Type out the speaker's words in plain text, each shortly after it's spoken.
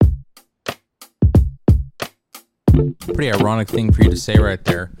Pretty ironic thing for you to say right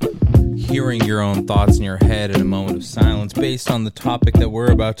there. Hearing your own thoughts in your head in a moment of silence based on the topic that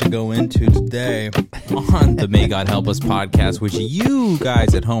we're about to go into today on the May God Help Us podcast, which you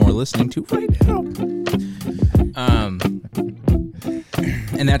guys at home are listening to right now.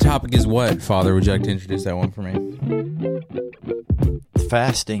 And that topic is what, Father? Would you like to introduce that one for me?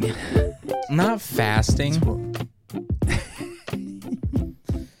 Fasting. Not fasting.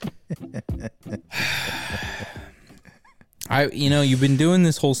 You've been doing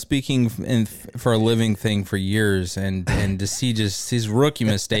this whole speaking for a living thing for years, and to see just these rookie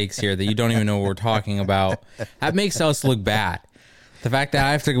mistakes here that you don't even know what we're talking about, that makes us look bad. The fact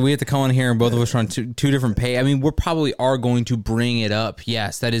that we have to come on here and both of us are on two different pages. I mean, we probably are going to bring it up.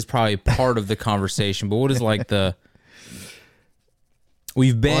 Yes, that is probably part of the conversation. But what is like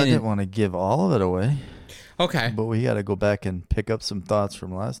we've been? Well, I didn't want to give all of it away. Okay, but we got to go back and pick up some thoughts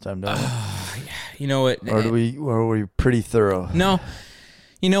from last time, don't we? You know what? Or were we pretty thorough? No.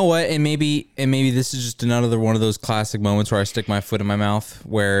 You know what? And maybe this is just another one of those classic moments where I stick my foot in my mouth,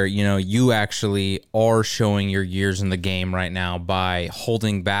 where you actually are showing your years in the game right now by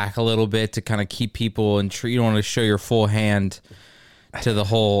holding back a little bit to kind of keep people and you don't want to show your full hand to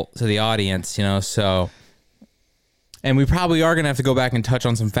the audience, So, and we probably are gonna have to go back and touch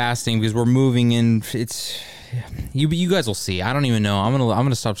on some fasting because we're moving in. You guys will see. I don't even know. I'm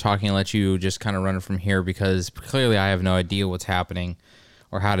gonna stop talking and let you just kind of run it from here because clearly I have no idea what's happening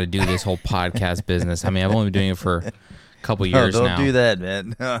or how to do this whole podcast business. I mean, I've only been doing it for a couple years now. Don't do that,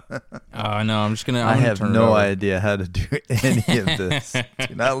 man. No, I'm just gonna. I have no idea how to do any of this.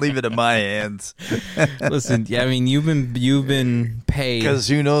 Do not leave it in my hands. Listen, yeah, I mean, you've been paid because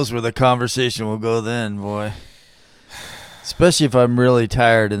who knows where the conversation will go then, boy. Especially if I'm really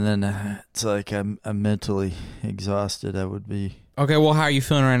tired and then it's like I'm mentally exhausted. I would be. Okay, well, how are you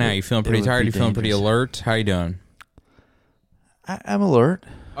feeling right now? You feeling pretty tired? You feeling pretty alert? How are you doing? I'm alert.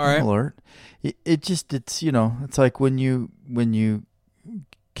 All right. I'm alert. It's like when you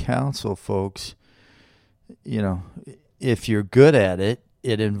counsel folks, if you're good at it,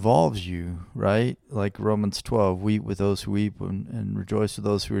 it involves you, right? Like Romans 12, weep with those who weep and rejoice with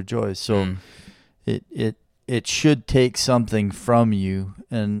those who rejoice. So it should take something from you.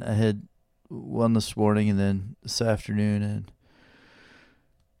 And I had one this morning and then this afternoon. And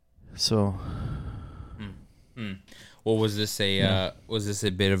so. Well, was this a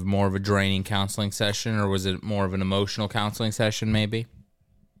bit of more of a draining counseling session, or was it more of an emotional counseling session maybe?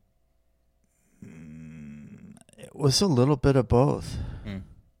 It was a little bit of both. A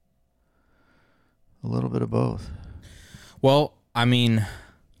little bit of both. Well, I mean,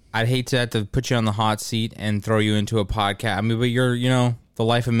 I'd hate to have to put you on the hot seat and throw you into a podcast. I mean, but you're, the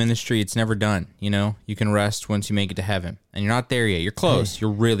life of ministry, it's never done. You can rest once you make it to heaven. And you're not there yet. You're close.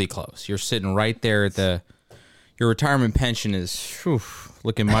 You're really close. You're sitting right there at your retirement pension is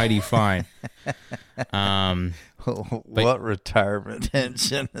looking mighty fine. What retirement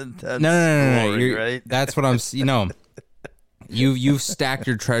pension? That's no. Glory, right? That's what I'm, you've stacked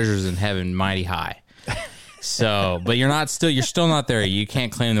your treasures in heaven mighty high. So, but you're still not there. You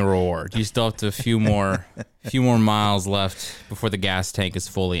can't claim the reward. You still have to a few more miles left before the gas tank is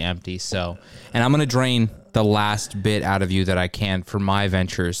fully empty. So, and I'm going to drain the last bit out of you that I can for my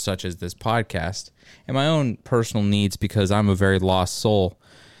ventures, such as this podcast and my own personal needs, because I'm a very lost soul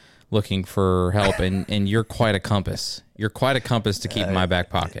looking for help, and you're quite a compass. You're quite a compass to keep in my back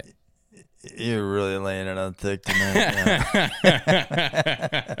pocket. You're really laying it on thick tonight.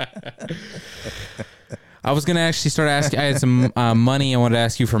 I was going to actually start asking. I had some money. I wanted to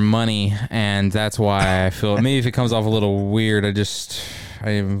ask you for money, and that's why I feel maybe if it comes off a little weird,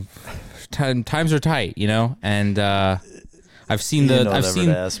 times are tight, and I've seen to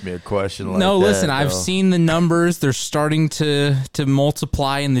ask me a question like that. No, listen, I've seen the numbers. They're starting to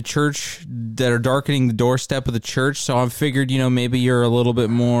multiply in the church that are darkening the doorstep of the church. So I've figured, maybe you're a little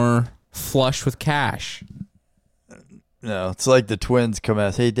bit more flush with cash. No, it's like the twins come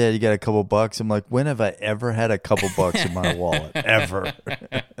out. Hey, Dad, you got a couple bucks? I'm like, when have I ever had a couple bucks in my wallet? Ever.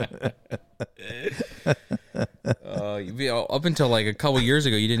 Up until like a couple years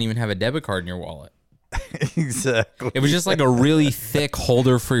ago, you didn't even have a debit card in your wallet. Exactly. It was just like a really thick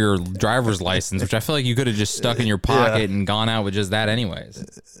holder for your driver's license, which I feel like you could have just stuck in your pocket and gone out with just that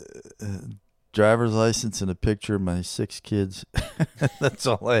anyways. Driver's license and a picture of my 6 kids. That's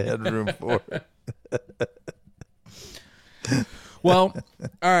all I had room for. Well,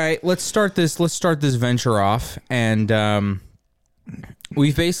 all right, let's start this venture off. And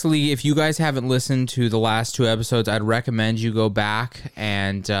we've basically, if you guys haven't listened to the last 2 episodes, I'd recommend you go back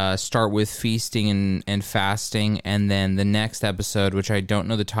and start with feasting and fasting, and then the next episode, which I don't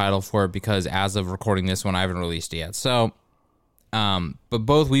know the title for because as of recording this one, I haven't released it yet. So, but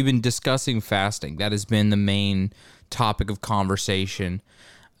both, we've been discussing fasting. That has been the main topic of conversation.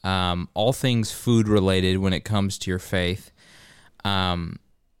 All things food related when it comes to your faith.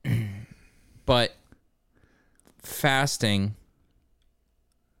 But fasting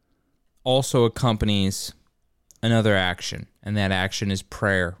also accompanies another action, and that action is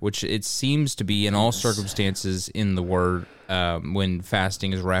prayer, which it seems to be in all circumstances in the Word. When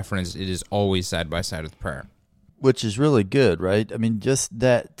fasting is referenced, it is always side by side with prayer. Which is really good, right? I mean, just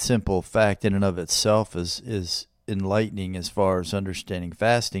that simple fact in and of itself is enlightening as far as understanding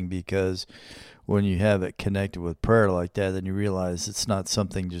fasting, because when you have it connected with prayer like that, then you realize it's not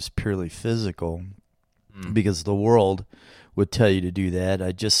something just purely physical, because the world would tell you to do that.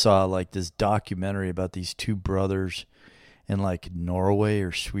 I just saw like this documentary about these 2 brothers in like Norway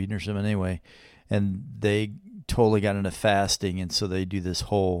or Sweden or something anyway, and they totally got into fasting, and so they do this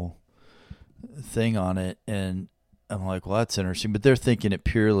whole thing on it, and I'm like, well, that's interesting, but they're thinking it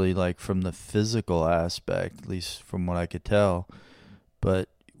purely like from the physical aspect, at least from what I could tell. But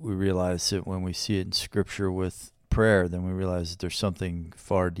we realize that when we see it in Scripture with prayer, then we realize that there's something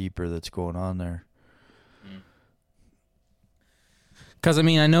far deeper that's going on there. Because, I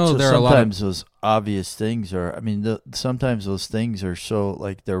mean, I know there are a lot of... Sometimes those obvious things are, I mean, sometimes those things are so,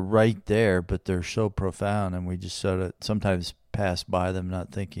 like, they're right there, but they're so profound, and we just sort of sometimes pass by them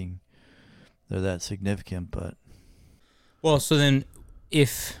not thinking they're that significant, but... Well, so then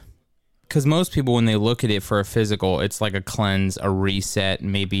because most people, when they look at it for a physical, it's like a cleanse, a reset,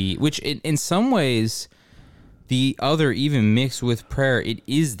 maybe, which in some ways, the other, even mixed with prayer, it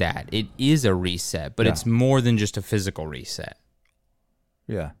is that. It is a reset, but it's more than just a physical reset.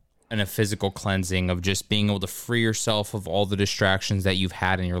 Yeah. And a physical cleansing of just being able to free yourself of all the distractions that you've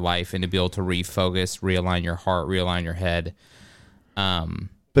had in your life and to be able to refocus, realign your heart, realign your head.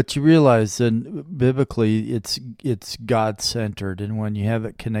 But you realize that biblically it's God-centered, and when you have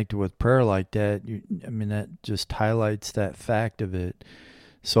it connected with prayer like that, that just highlights that fact of it.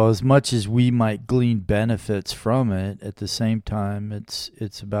 So as much as we might glean benefits from it, at the same time,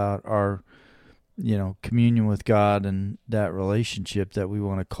 it's about our communion with God and that relationship that we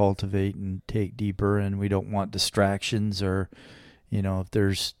want to cultivate and take deeper, and we don't want distractions or, if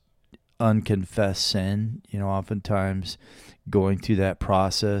there's unconfessed sin, oftentimes going through that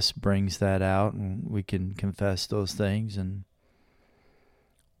process brings that out, and we can confess those things. And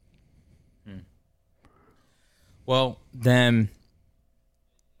well, then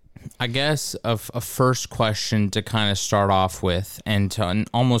I guess a first question to kind of start off with, and to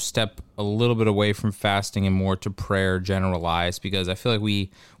almost step a little bit away from fasting and more to prayer generalized, because I feel like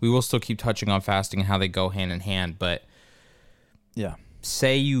we will still keep touching on fasting and how they go hand in hand. But yeah,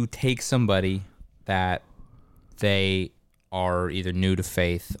 say you take somebody that they are either new to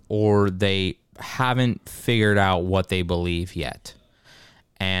faith or they haven't figured out what they believe yet,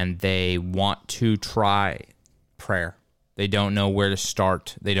 and they want to try prayer. They don't know where to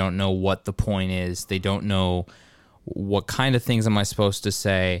start. They don't know what the point is. They don't know what kind of things am I supposed to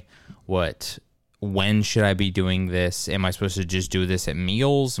say? When should I be doing this? Am I supposed to just do this at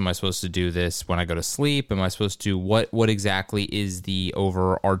meals? Am I supposed to do this when I go to sleep? Am I supposed to, what exactly is the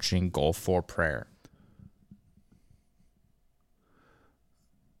overarching goal for prayer?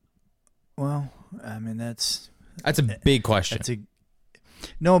 Well, I mean, that's a big question.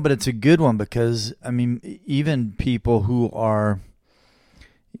 No, but it's a good one, because even people who are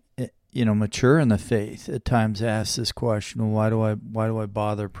mature in the faith at times ask this question: well, why do I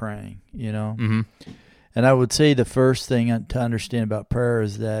bother praying? Mm-hmm. And I would say the first thing to understand about prayer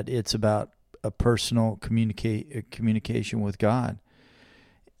is that it's about a personal communication with God,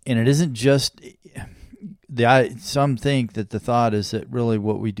 and it isn't just. Some think that the thought is that really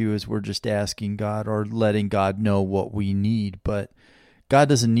what we do is we're just asking God or letting God know what we need, but God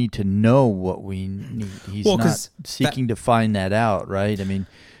doesn't need to know what we need. He's not seeking to find that out, right? I mean,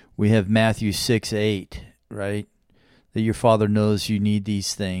 we have Matthew 6:8, right? That your Father knows you need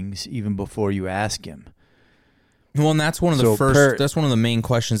these things even before you ask Him. Well, and that's one of the that's one of the main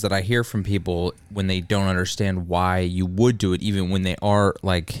questions that I hear from people when they don't understand why you would do it, even when they are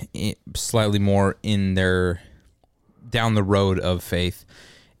like slightly more in their down the road of faith,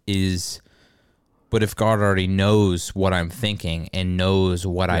 is, but if God already knows what I'm thinking and knows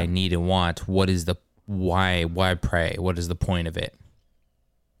what I need and want, what is the why pray? What is the point of it?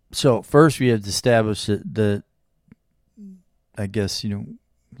 So first we have to establish that I guess,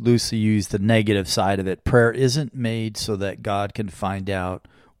 loosely use the negative side of it. Prayer isn't made so that God can find out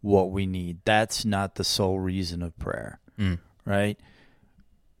what we need. That's not the sole reason of prayer, right?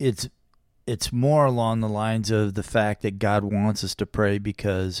 It's more along the lines of the fact that God wants us to pray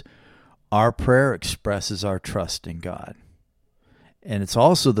because our prayer expresses our trust in God. And it's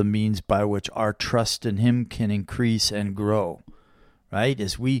also the means by which our trust in Him can increase and grow, right?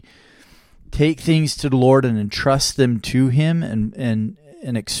 As we take things to the Lord and entrust them to Him and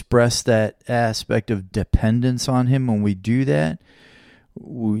express that aspect of dependence on Him, when we do that,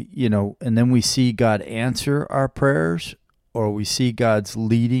 and then we see God answer our prayers, or we see God's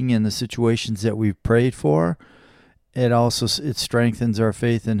leading in the situations that we've prayed for, it strengthens our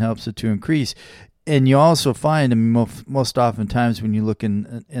faith and helps it to increase. And you also find, I mean, most oftentimes when you look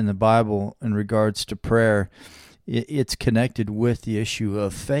in the Bible in regards to prayer, it's connected with the issue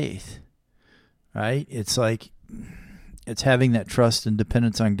of faith, right? It's like it's having that trust and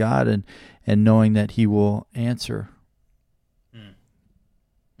dependence on God and knowing that He will answer.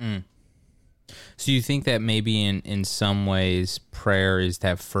 So you think that maybe in some ways prayer is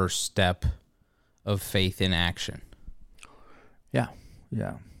that first step of faith in action?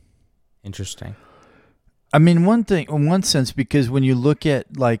 Yeah. Interesting. I mean, one thing, in one sense, because when you look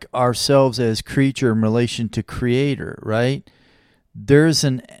at like ourselves as creature in relation to Creator, right? There's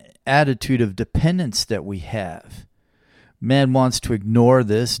an attitude of dependence that we have. Man wants to ignore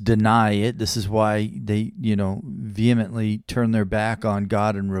this, deny it. This is why they, vehemently turn their back on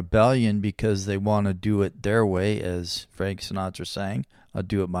God in rebellion, because they want to do it their way, as Frank Sinatra sang, "I'll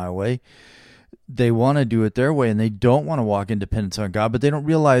do it my way." They want to do it their way, and they don't want to walk in dependence on God, but they don't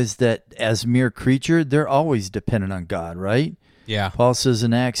realize that as mere creature, they're always dependent on God, right? Yeah. Paul says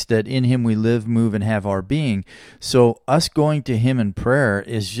in Acts that in Him we live, move, and have our being. So us going to Him in prayer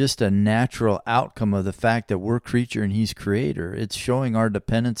is just a natural outcome of the fact that we're creature and He's Creator. It's showing our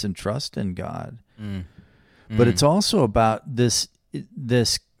dependence and trust in God. But it's also about this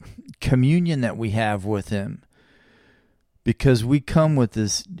communion that we have with Him, because we come with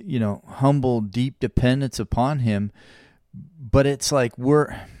this, humble, deep dependence upon Him. But it's like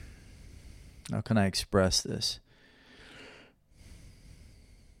how can I express this?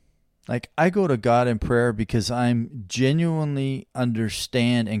 Like, I go to God in prayer because I'm genuinely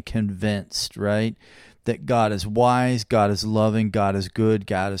understand and convinced, right, that God is wise, God is loving, God is good,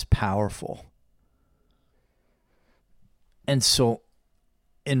 God is powerful. And so,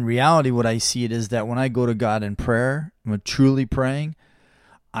 in reality, what I see it is that when I go to God in prayer, when truly praying,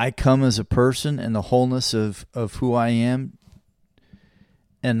 I come as a person in the wholeness of who I am,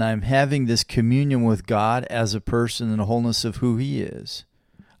 and I'm having this communion with God as a person in the wholeness of who He is.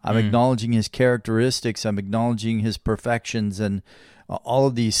 I'm acknowledging His characteristics. I'm acknowledging His perfections and all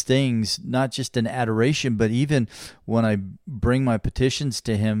of these things, not just in adoration, but even when I bring my petitions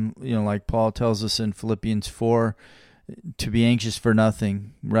to Him, like Paul tells us in Philippians 4, to be anxious for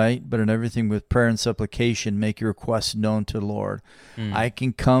nothing, right? But in everything with prayer and supplication, make your requests known to the Lord. I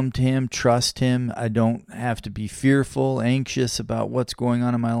can come to Him, trust Him. I don't have to be fearful, anxious about what's going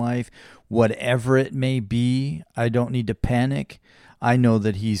on in my life. Whatever it may be, I don't need to panic. I know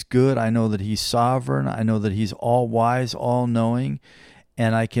that He's good. I know that He's sovereign. I know that He's all-wise, all-knowing,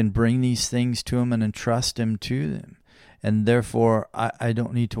 and I can bring these things to Him and entrust Him to them. And therefore, I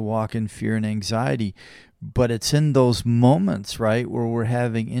don't need to walk in fear and anxiety. But it's in those moments, right, where we're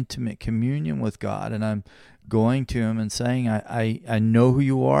having intimate communion with God, and I'm going to Him and saying, I know who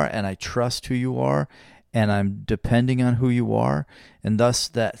You are, and I trust who You are, and I'm depending on who You are, and thus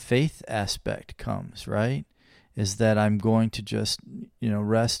that faith aspect comes, right? Is that I'm going to just,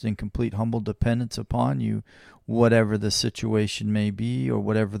 rest in complete humble dependence upon You, whatever the situation may be or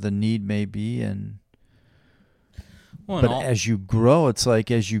whatever the need may be. As you grow, it's like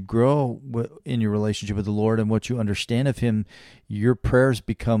as you grow in your relationship with the Lord and what you understand of Him, your prayers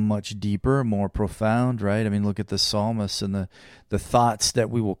become much deeper, more profound, right? I mean, look at the psalmist and the thoughts that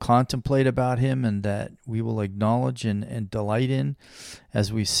we will contemplate about Him and that we will acknowledge and delight in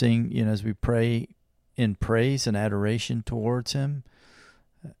as we sing, as we pray in praise and adoration towards Him.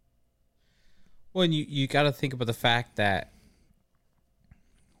 Well, and you got to think about the fact that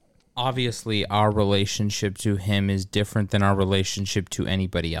obviously our relationship to Him is different than our relationship to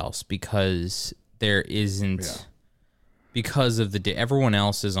anybody else, because there isn't, because of everyone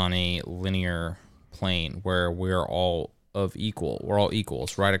else is on a linear plane where we're all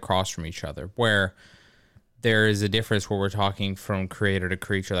equals right across from each other, where there is a difference where we're talking from creator to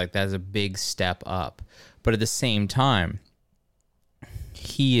creature. Like, that's a big step up. But at the same time,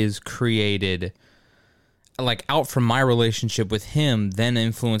 He is created, like out from my relationship with him then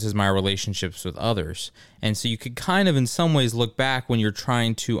influences my relationships with others. And so you could kind of in some ways look back when you're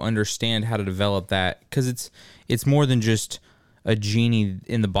trying to understand how to develop that, because it's more than just a genie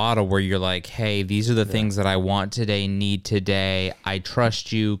in the bottle where you're like, hey, these are the things that I want today, need today. I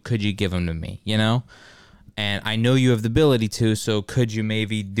trust you. Could you give them to me? You know? And I know you have the ability to, so could you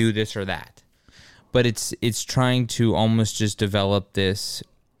maybe do this or that? But it's trying to almost just develop this.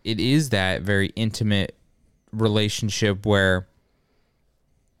 It is that very intimate relationship where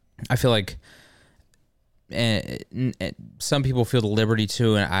I feel like some people feel the liberty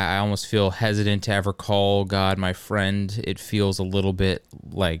to, and I almost feel hesitant to ever call God my friend. It feels a little bit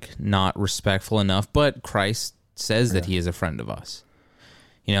like not respectful enough, but Christ says that he is a friend of us,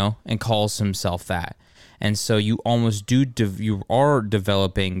 you know, and calls himself that. And so you almost you are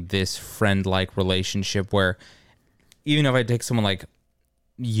developing this friend-like relationship where even if I take someone like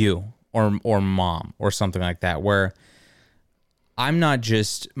you or mom or something like that, where I'm not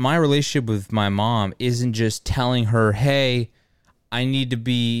just, my relationship with my mom isn't just telling her, hey, I need to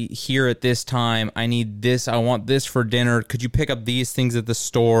be here at this time. I need this. I want this for dinner. Could you pick up these things at the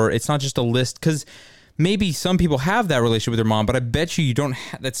store? It's not just a list, because maybe some people have that relationship with their mom, but I bet you don't.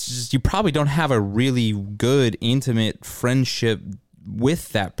 That's just, you probably don't have a really good, intimate friendship with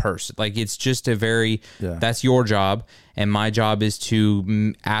that person. Like, it's just a very, that's your job, and my job is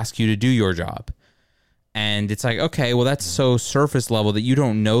to ask you to do your job. And it's like, okay, well, that's so surface level that you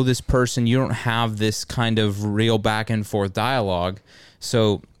don't know this person. You don't have this kind of real back and forth dialogue.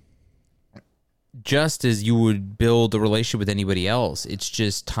 So just as you would build a relationship with anybody else, it's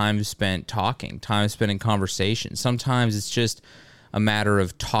just time spent talking, time spent in conversation. Sometimes it's just a matter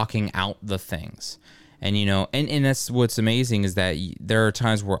of talking out the things. And, you know, and that's what's amazing is that there are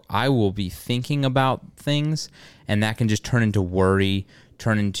times where I will be thinking about things, and that can just turn into worry,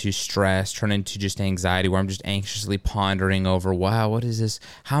 turn into stress, turn into just anxiety, where I'm just anxiously pondering over, wow, what is this?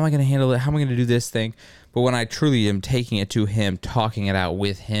 How am I going to handle it? How am I going to do this thing? But when I truly am taking it to him, talking it out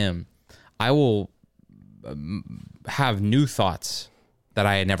with him, I will have new thoughts that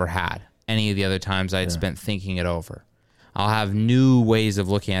I had never had any of the other times I had spent thinking it over. I'll have new ways of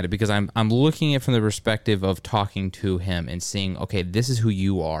looking at it, because I'm looking at it from the perspective of talking to him and seeing, okay, this is who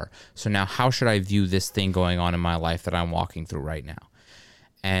you are. So now how should I view this thing going on in my life that I'm walking through right now?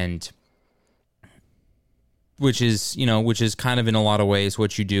 And which is kind of in a lot of ways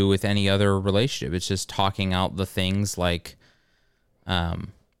what you do with any other relationship. It's just talking out the things like, I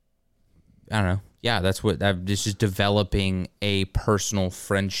don't know. Yeah, that's what it's just developing a personal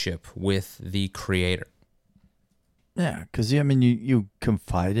friendship with the Creator. Yeah, because I mean, you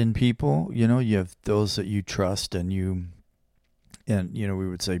confide in people. You know, you have those that you trust, and you know, we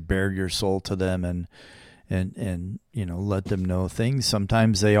would say bare your soul to them, and you know, let them know things.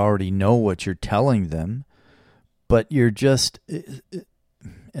 Sometimes they already know what you're telling them, but you're just,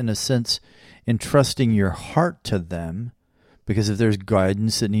 in a sense, entrusting your heart to them. Because if there's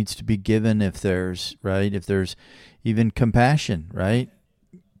guidance that needs to be given, if there's even compassion, right?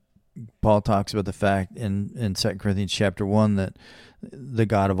 Paul talks about the fact in 2 Corinthians chapter 1 that the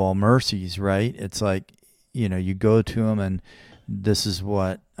God of all mercies, right? It's like, you know, you go to him and this is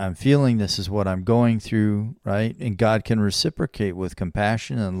what I'm feeling, this is what I'm going through, right? And God can reciprocate with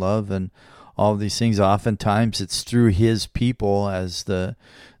compassion and love and all of these things. Oftentimes it's through his people as the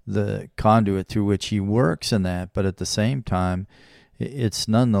conduit through which he works in that, but at the same time, it's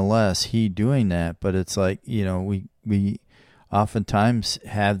nonetheless he doing that. But it's like, you know, we oftentimes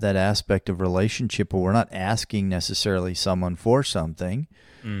have that aspect of relationship where we're not asking necessarily someone for something,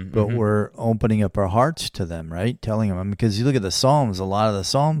 but we're opening up our hearts to them, right? Telling them, because you look at the Psalms, a lot of the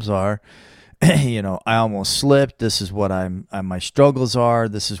Psalms are, you know, I almost slipped. This is what my struggles are.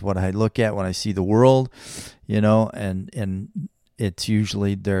 This is what I look at when I see the world, you know, and it's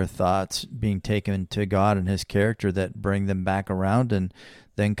usually their thoughts being taken to God and his character that bring them back around, and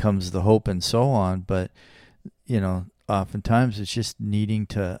then comes the hope and so on. But, you know, oftentimes it's just needing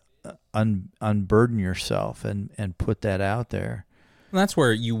to unburden yourself and put that out there. And that's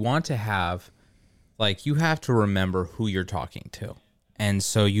where you want to have, like, you have to remember who you're talking to. And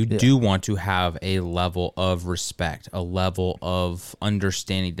so you do want to have a level of respect, a level of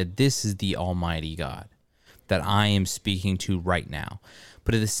understanding that this is the Almighty God that I am speaking to right now.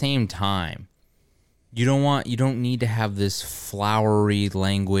 But at the same time, you don't need to have this flowery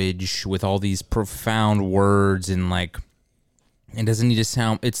language with all these profound words, and like, it doesn't need to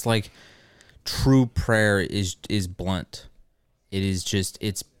sound, it's like true prayer is blunt. It is just,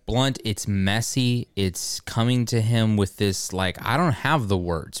 it's blunt, it's messy, it's coming to him with this, like, I don't have the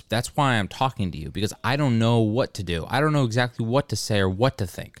words. That's why I'm talking to you, because I don't know what to do. I don't know exactly what to say or what to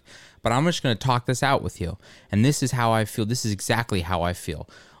think. But I'm just going to talk this out with you. And this is how I feel. This is exactly how I feel.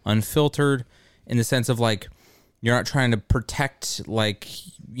 Unfiltered, in the sense of, like, you're not trying to protect, like,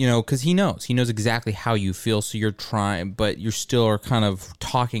 you know, because he knows exactly how you feel. So you're trying, but you still are kind of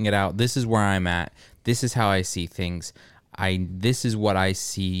talking it out. This is where I'm at. This is how I see things. This is what I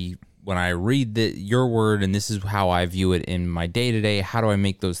see when I read your word, and this is how I view it in my day to day. How do I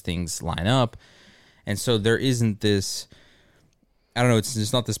make those things line up? And so there isn't this, I don't know,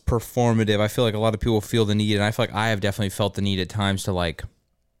 it's not this performative. I feel like a lot of people feel the need, and I feel like I have definitely felt the need at times to, like,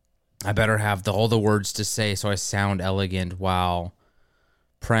 I better have all the words to say so I sound elegant while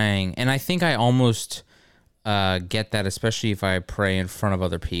praying. And I think I almost get that, especially if I pray in front of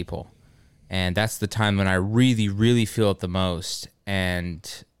other people. And that's the time when I really, really feel it the most,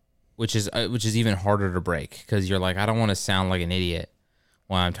 and which is even harder to break, because you're like, I don't want to sound like an idiot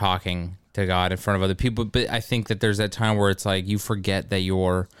when I'm talking to God in front of other people. But I think that there's that time where it's like you forget that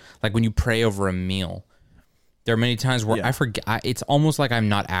you're, like, when you pray over a meal, there are many times where I forget. It's almost like I'm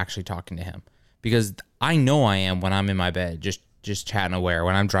not actually talking to him, because I know I am when I'm in my bed, just chatting away, or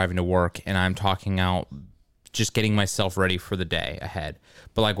when I'm driving to work and I'm talking out, just getting myself ready for the day ahead.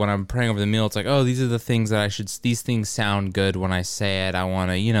 But, like, when I'm praying over the meal, it's like, oh, these are the things that these things sound good when I say it. I want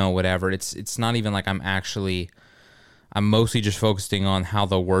to, you know, whatever. It's not even like I'm mostly just focusing on how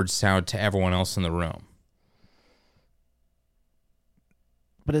the words sound to everyone else in the room.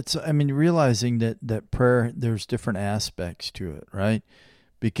 But it's, I mean, realizing that prayer, there's different aspects to it, right?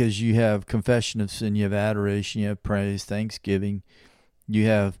 Because you have confession of sin, you have adoration, you have praise, thanksgiving, you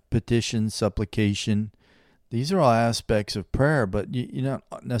have petition, supplication. These are all aspects of prayer, but you're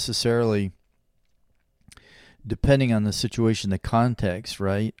not necessarily, depending on the situation, the context,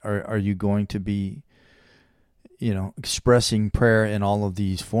 right? Are you going to be, you know, expressing prayer in all of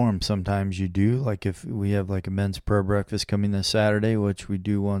these forms? Sometimes you do, like if we have like a men's prayer breakfast coming this Saturday, which we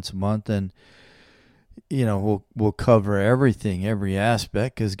do once a month, and, you know, we'll cover everything, every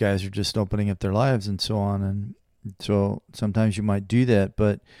aspect, because guys are just opening up their lives and so on. And so sometimes you might do that,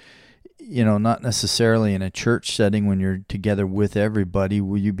 but, you know, not necessarily in a church setting when you're together with everybody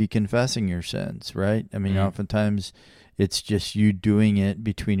will you be confessing your sins, right? I mean, oftentimes it's just you doing it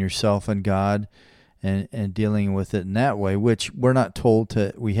between yourself and God, and dealing with it in that way, which we're not told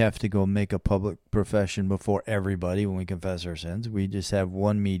we have to go make a public profession before everybody when we confess our sins. We just have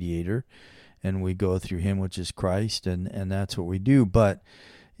one mediator, and we go through him, which is Christ, and that's what we do. But,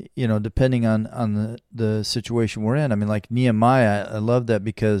 you know, depending on the situation we're in, I mean, like Nehemiah, I love that,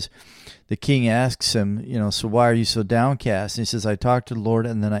 because the king asks him, you know, so why are you so downcast? And he says, I talked to the Lord,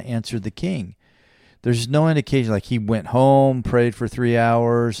 and then I answered the king. There's no indication like he went home, prayed for 3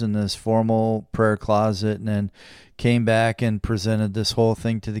 hours in this formal prayer closet, and then came back and presented this whole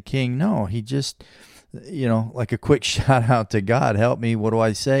thing to the king. No, he just, you know, like a quick shout out to God, help me, what do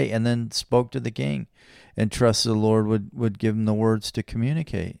I say? And then spoke to the king and trusted the Lord would give him the words to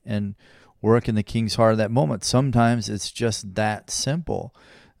communicate and work in the king's heart at that moment. Sometimes it's just that simple.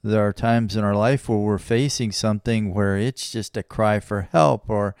 There are times in our life where we're facing something where it's just a cry for help,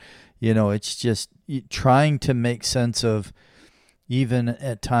 or, you know, it's just trying to make sense of, even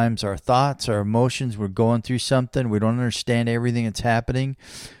at times, our thoughts, our emotions. We're going through something. We don't understand everything that's happening.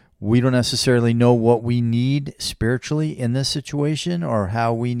 We don't necessarily know what we need spiritually in this situation or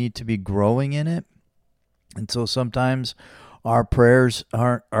how we need to be growing in it. And so sometimes our prayers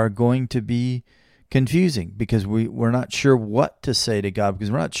are going to be confusing, because we're not sure what to say to God,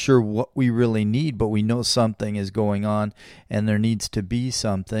 because we're not sure what we really need, but we know something is going on and there needs to be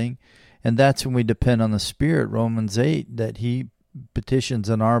something. And that's when we depend on the Spirit, Romans 8, that he petitions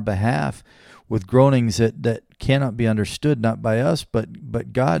on our behalf with groanings that cannot be understood, not by us,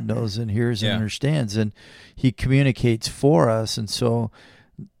 but God knows and hears and understands, and he communicates for us. And so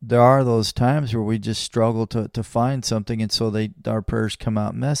there are those times where we just struggle to find something, and so our prayers come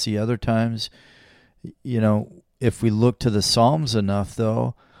out messy. Other times, you know, if we look to the Psalms enough,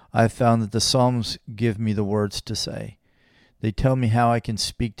 though, I've found that the Psalms give me the words to say. They tell me how I can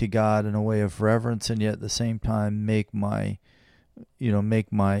speak to God in a way of reverence, and yet at the same time make my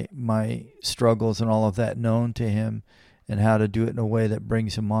struggles and all of that known to him, and how to do it in a way that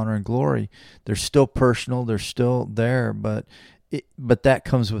brings him honor and glory. They're still personal, they're still there, but that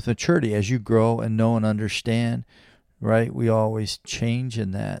comes with maturity. As you grow and know and understand, right? We always change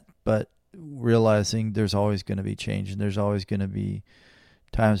in that, but realizing there's always going to be change, and there's always going to be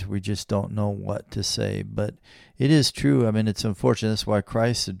times we just don't know what to say. But it is true. I mean, it's unfortunate. That's why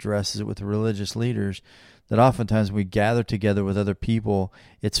Christ addresses it with the religious leaders. that oftentimes we gather together with other people,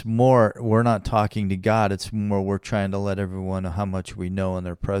 it's more, we're not talking to God. It's more, we're trying to let everyone know how much we know in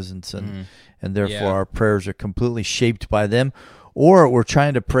their presence. And therefore our prayers are completely shaped by them. Or we're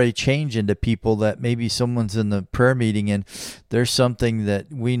trying to pray change into people that maybe someone's in the prayer meeting and there's something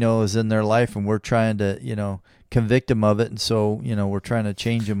that we know is in their life and we're trying to, convict them of it. And so, we're trying to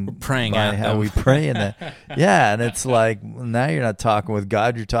change them praying by how we pray in that. Yeah. And it's like, now you're not talking with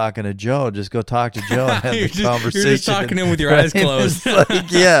God, you're talking to Joe. Just go talk to Joe and have the conversation. You're just talking to him with your eyes closed. It's like,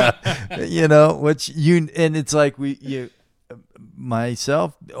 and it's like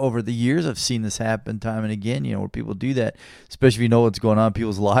myself over the years, I've seen this happen time and again, where people do that, especially if you know what's going on in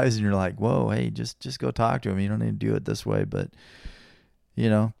people's lives and you're like, whoa, hey, just go talk to them. You don't need to do it this way. But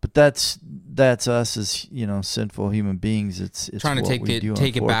that's us as, sinful human beings. It's trying to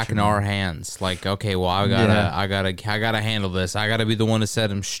take it back in our hands. Like, okay, well, I gotta handle this. I gotta be the one to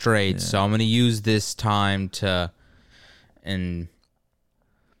set him straight. Yeah. So I'm going to use this time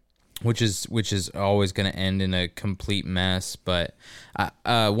which is always going to end in a complete mess. But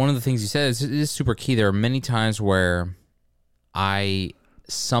one of the things you said is super key. There are many times where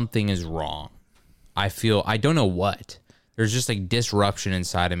something is wrong. I don't know what. There's just like disruption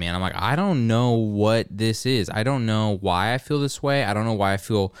inside of me. And I'm like, I don't know what this is. I don't know why I feel this way. I don't know why I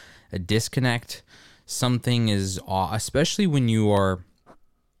feel a disconnect. Something is off, especially when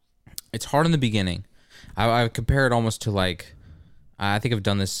it's hard in the beginning. I compare it almost to like, I think I've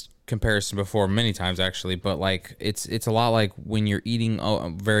done this comparison before many times actually, but like it's a lot like when you're eating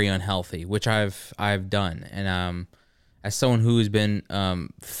very unhealthy, which I've done. And as someone who has been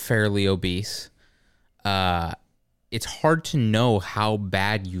fairly obese, it's hard to know how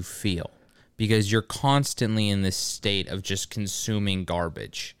bad you feel because you're constantly in this state of just consuming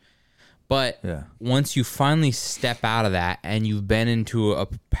garbage. But once you finally step out of that and you've been into a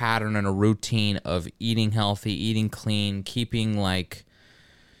pattern and a routine of eating healthy, eating clean, keeping like,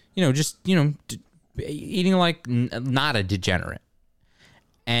 eating like not a degenerate.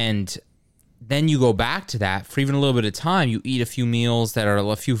 And then you go back to that for even a little bit of time. You eat a few meals that are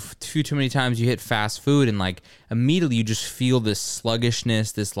a few too many times. You hit fast food and like immediately you just feel this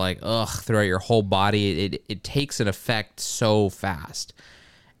sluggishness, this like, throughout your whole body. It takes an effect so fast.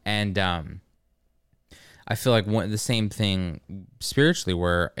 And I feel like the same thing spiritually,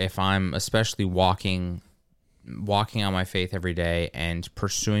 where if I'm especially walking on my faith every day and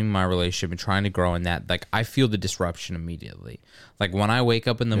pursuing my relationship and trying to grow in that, like I feel the disruption immediately. Like when I wake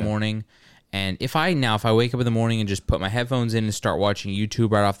up in the morning, and if I wake up in the morning and just put my headphones in and start watching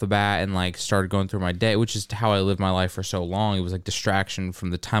YouTube right off the bat and like started going through my day, which is how I lived my life for so long. It was like distraction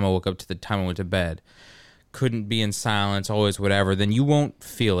from the time I woke up to the time I went to bed. Couldn't be in silence, always whatever, then you won't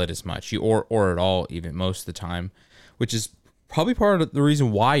feel it as much, or at all, even most of the time, which is probably part of the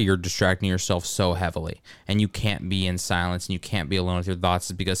reason why you're distracting yourself so heavily and you can't be in silence and you can't be alone with your thoughts,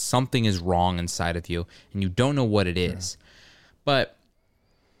 is because something is wrong inside of you and you don't know what it is. But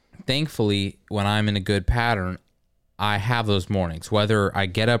thankfully, when I'm in a good pattern, I have those mornings, whether I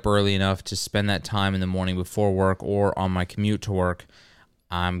get up early enough to spend that time in the morning before work or on my commute to work,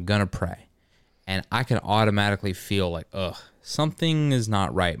 I'm going to pray. And I can automatically feel like, something is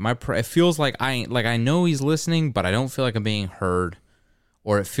not right. It feels like I know he's listening, but I don't feel like I'm being heard.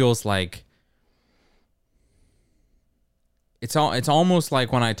 Or it feels like it's almost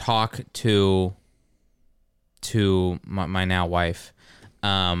like when I talk to my now wife,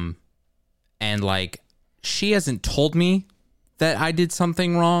 and like she hasn't told me that I did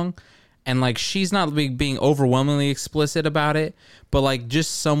something wrong. And, like, she's not being overwhelmingly explicit about it, but, like,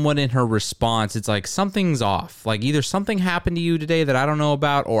 just somewhat in her response, it's like something's off. Like, either something happened to you today that I don't know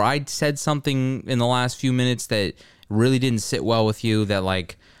about, or I said something in the last few minutes that really didn't sit well with you that,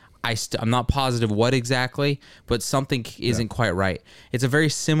 like, I'm not positive what exactly, but something isn't quite right. It's a very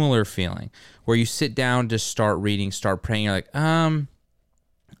similar feeling where you sit down to start reading, start praying, you're like,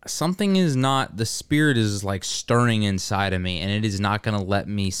 something is not, the spirit is like stirring inside of me, and it is not going to let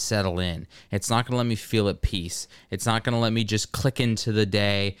me settle in. It's not going to let me feel at peace. It's not going to let me just click into the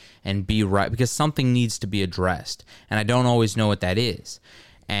day and be right, because something needs to be addressed, and I don't always know what that is.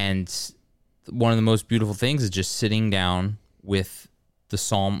 And one of the most beautiful things is just sitting down with the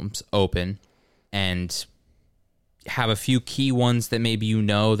Psalms open and have a few key ones that maybe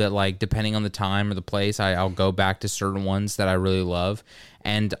that, like, depending on the time or the place, I'll go back to certain ones that I really love,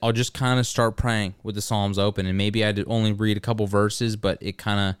 and I'll just kind of start praying with the Psalms open. And maybe I'd only read a couple verses, but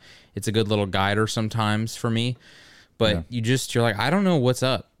it's a good little guider sometimes for me. But you're like, I don't know what's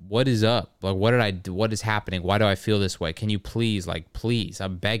up. What is up? Like, what is happening? Why do I feel this way? Can you please,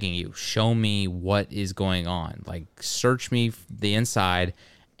 I'm begging you, show me what is going on. Like, search me the inside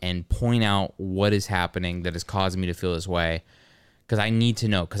and point out what is happening that is causing me to feel this way. Because I need to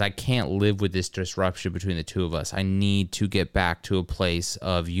know, because I can't live with this disruption between the two of us. I need to get back to a place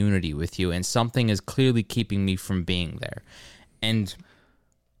of unity with you, and something is clearly keeping me from being there. And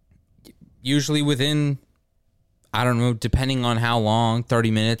usually within, I don't know, depending on how long,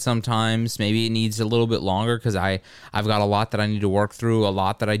 30 minutes sometimes, maybe it needs a little bit longer because I've got a lot that I need to work through, a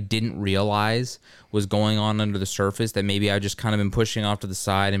lot that I didn't realize was going on under the surface that maybe I've just kind of been pushing off to the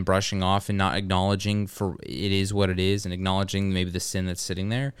side and brushing off and not acknowledging for it is what it is and acknowledging maybe the sin that's sitting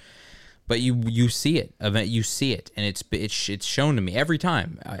there. But you see it, you see it, and it's shown to me every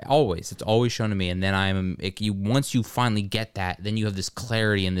time. It's always shown to me, and then once you finally get that, then you have this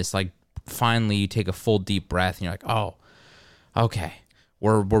clarity and this like. Finally, you take a full deep breath, and you're like, "Oh, okay,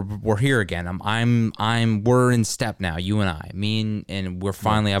 we're here again. We're in step now. You and I, and we're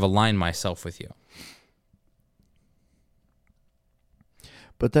finally. I've aligned myself with you."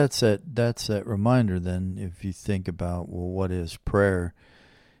 But that's that reminder. Then, if you think about what is prayer,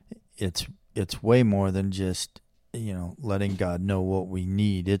 it's way more than just letting God know what we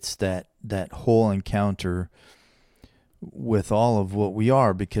need. It's that whole encounter with all of what we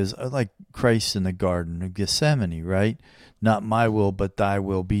are, because like Christ in the Garden of Gethsemane, right? Not my will, but thy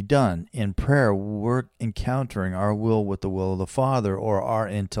will be done. In prayer, we're encountering our will with the will of the Father, or our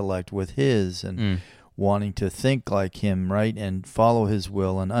intellect with his, and wanting to think like him, right? And follow his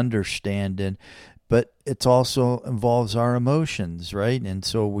will and understand it. But it also involves our emotions, right? And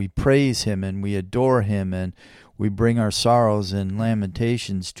so we praise him and we adore him, and we bring our sorrows and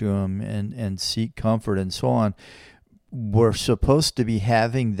lamentations to him and seek comfort and so on. We're supposed to be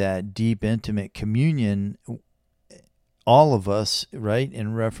having that deep, intimate communion, all of us, right,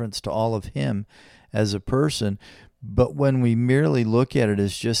 in reference to all of him as a person. But when we merely look at it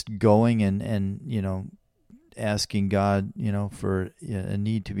as just going and asking God, for a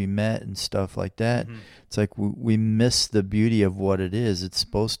need to be met and stuff like that, it's like we miss the beauty of what it is. It's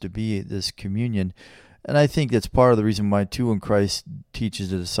supposed to be this communion. And I think that's part of the reason why, too, when Christ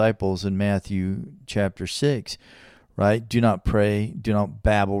teaches the disciples in Matthew chapter 6, right? Do not pray, do not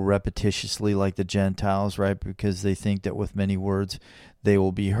babble repetitiously like the Gentiles, right? Because they think that with many words they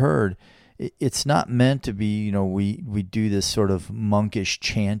will be heard. It's not meant to be, we do this sort of monkish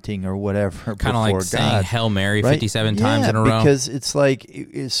chanting or whatever. Kind of like God. Saying Hail Mary 57 times in a row. Because it's like,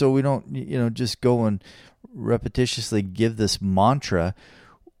 so we don't, just go and repetitiously give this mantra,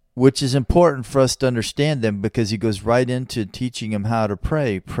 which is important for us to understand them, because he goes right into teaching them how to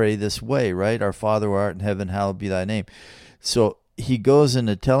pray. Pray this way, right? Our Father who art in heaven, hallowed be thy name. So he goes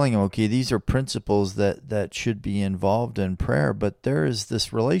into telling them, okay, these are principles that should be involved in prayer, but there is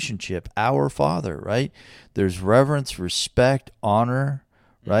this relationship, our Father, right? There's reverence, respect, honor,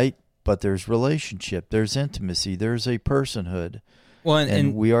 right? But there's relationship, there's intimacy, there's a personhood. Well,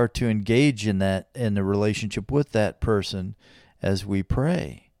 and we are to engage in the relationship with that person as we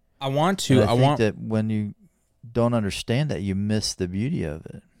pray. I think that when you don't understand that, you miss the beauty of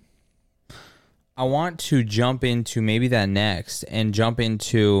it. I want to jump into maybe that next and jump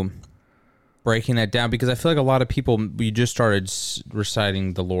into breaking that down, because I feel like a lot of people, we just started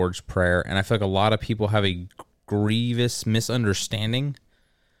reciting the Lord's Prayer, and I feel like a lot of people have a grievous misunderstanding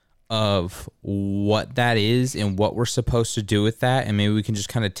of what that is and what we're supposed to do with that. And maybe we can just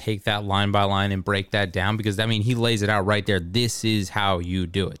kind of take that line by line and break that down, because he lays it out right there. This is how you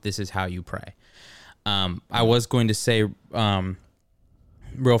do it. This is how you pray. I was going to say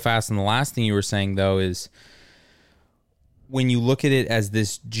real fast, and the last thing you were saying, though, is when you look at it as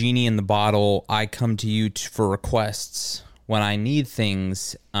this genie in the bottle, I come to you for requests when I need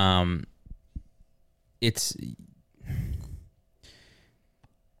things. I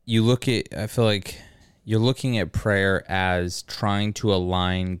feel like you're looking at prayer as trying to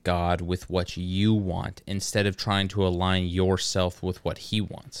align God with what you want instead of trying to align yourself with what he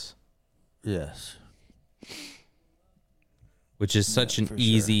wants. Yes. Which is such an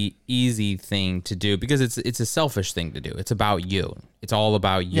easy thing to do, because it's a selfish thing to do. It's about you. It's all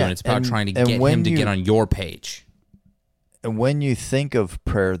about you, and it's about trying to get him to get on your page. And when you think of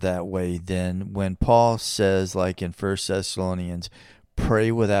prayer that way, then when Paul says, like in 1 Thessalonians,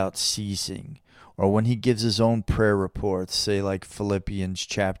 pray without ceasing, or when he gives his own prayer reports, say like Philippians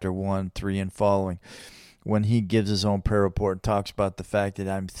chapter 1, 3 and following, when he gives his own prayer report and talks about the fact that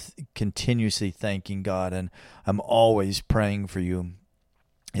I'm continuously thanking God and I'm always praying for you.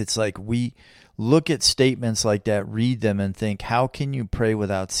 It's like we look at statements like that, read them, and think, how can you pray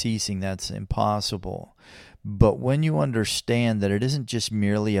without ceasing? That's impossible. But when you understand that it isn't just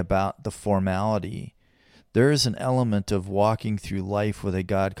merely about the formality, there is an element of walking through life with a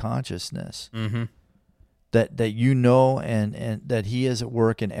God consciousness. Mm-hmm. that you know, and that he is at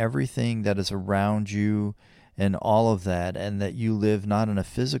work in everything that is around you and all of that, and that you live not in a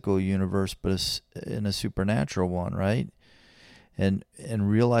physical universe but in a supernatural one, right? And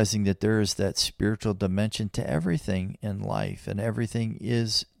realizing that there is that spiritual dimension to everything in life, and everything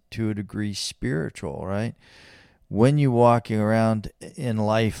is to a degree spiritual, right? When you walking around in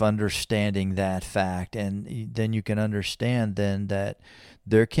life understanding that fact, and then you can understand then that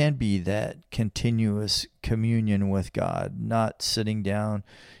there can be that continuous communion with God, not sitting down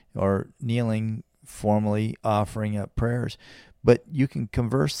or kneeling formally offering up prayers, but you can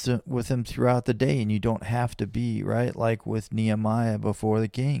converse with him throughout the day, and you don't have to be, right? Like with Nehemiah before the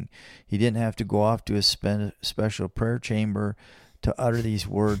king. He didn't have to go off to a special prayer chamber to utter these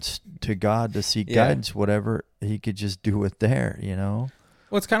words to God to seek guidance, whatever. He could just do it there, you know?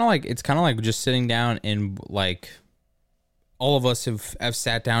 Well, it's kind of like just sitting down and like all of us have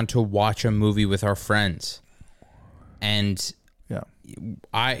sat down to watch a movie with our friends. And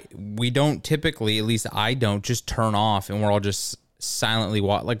we don't typically, at least I don't, just turn off and we're all just silently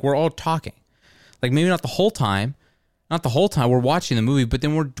like we're all talking. Like maybe not the whole time we're watching the movie, but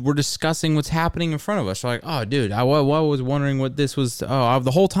then we're discussing what's happening in front of us. We're like, oh, dude, I was wondering what this was. Oh,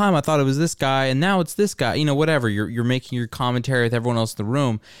 the whole time I thought it was this guy, and now it's this guy. You know, whatever. You're making your commentary with everyone else in the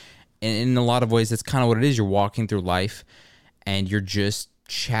room, and in a lot of ways, that's kind of what it is. You're walking through life, and you're just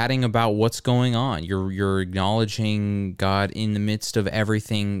chatting about what's going on. You're acknowledging God in the midst of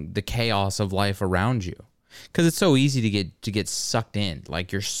everything, the chaos of life around you, because it's so easy to get sucked in.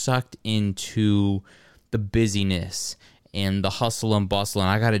 Like you're sucked into the busyness and the hustle and bustle, and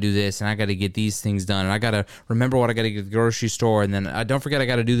I got to do this, and I got to get these things done, and I got to remember what I got to get to the grocery store, and then I don't forget I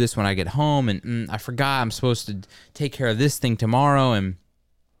got to do this when I get home, and I forgot I'm supposed to take care of this thing tomorrow, and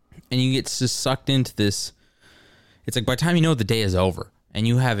you get just sucked into this. It's like by the time you know the day is over, and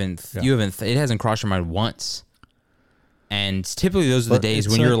it hasn't crossed your mind once. And typically those are the days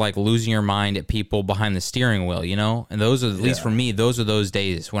when you're like losing your mind at people behind the steering wheel, you know? And those are, at least for me, those are those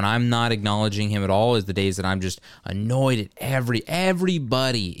days when I'm not acknowledging him at all, is the days that I'm just annoyed at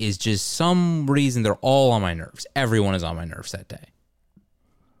everybody is just some reason they're all on my nerves. Everyone is on my nerves that day.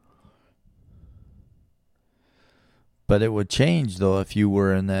 But it would change though if you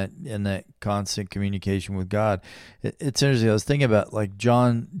were in that constant communication with God. It's interesting. I was thinking about like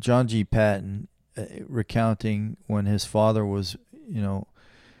John G. Patton, recounting when his father was,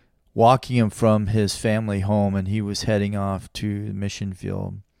 walking him from his family home, and he was heading off to the mission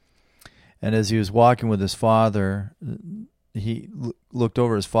field. And as he was walking with his father, he looked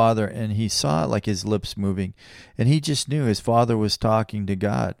over his father, and he saw like his lips moving, and he just knew his father was talking to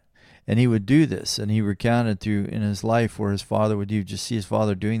God. And he would do this, and he recounted through in his life where his father would just see his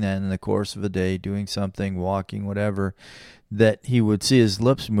father doing that in the course of a day, doing something, walking, whatever, that he would see his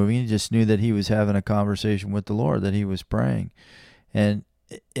lips moving. He just knew that he was having a conversation with the Lord, that he was praying. And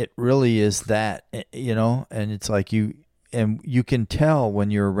it really is that, and it's like you can tell when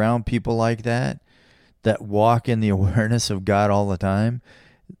you're around people like that walk in the awareness of God all the time.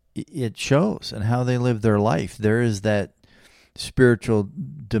 It shows in how they live their life. There is that spiritual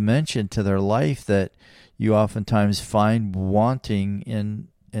dimension to their life that you oftentimes find wanting in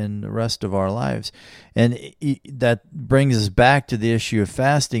the rest of our lives. And that brings us back to the issue of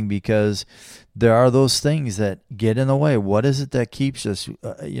fasting, because there are those things that get in the way. What is it that keeps us,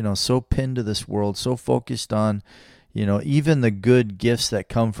 so pinned to this world, so focused on, even the good gifts that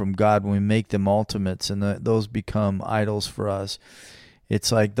come from God when we make them ultimates and those become idols for us.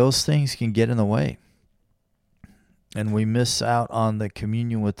 It's like those things can get in the way. And we miss out on the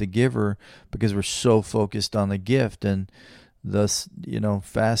communion with the giver because we're so focused on the gift, and thus,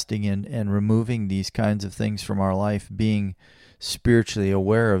 fasting and removing these kinds of things from our life, being spiritually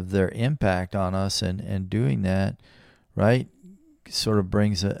aware of their impact on us and doing that, right, sort of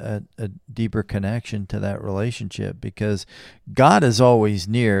brings a deeper connection to that relationship, because God is always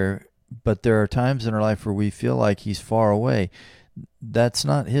near, but there are times in our life where we feel like he's far away. That's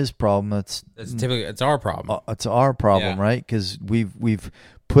not his problem. It's our problem. It's our problem, right? Because we've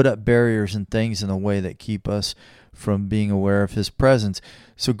put up barriers and things in the way that keep us from being aware of his presence.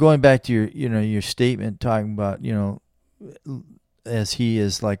 So going back to your statement, talking about as he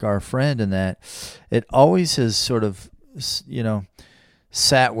is like our friend, and that it always has sort of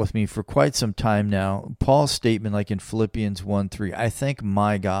sat with me for quite some time now. Paul's statement, like in Philippians 1:3, I thank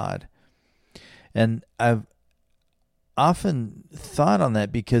my God, and I've often thought on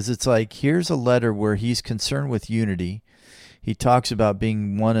that, because it's like, here's a letter where he's concerned with unity. He talks about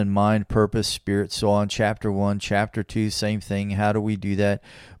being one in mind, purpose, spirit, soul on chapter 1. Chapter 2, same thing. How do we do that?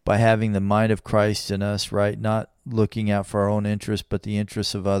 By having the mind of Christ in us, right? Not looking out for our own interests, but the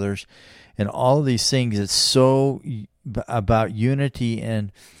interests of others. And all of these things, it's so about unity.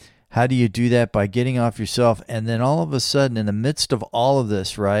 And how do you do that? By getting off yourself. And then all of a sudden, in the midst of all of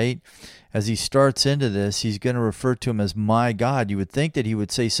this, right, as he starts into this, he's going to refer to him as my God. You would think that he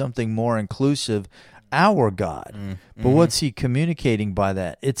would say something more inclusive, our God. But what's he communicating by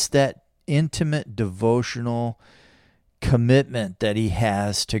that? It's that intimate, devotional commitment that he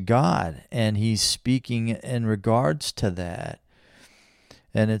has to God. And he's speaking in regards to that.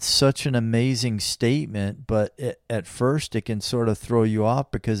 And it's such an amazing statement, but at first it can sort of throw you off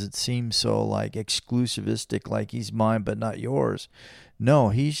because it seems so like exclusivistic, like he's mine but not yours. No,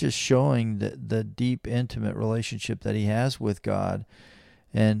 he's just showing the deep, intimate relationship that he has with God,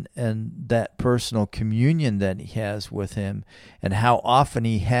 and that personal communion that he has with him, and how often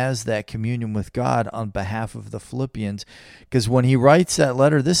he has that communion with God on behalf of the Philippians. Because when he writes that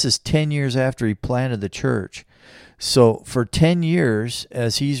letter, this is 10 years after he planted the church. So for 10 years,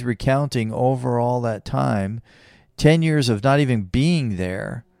 as he's recounting over all that time, 10 years of not even being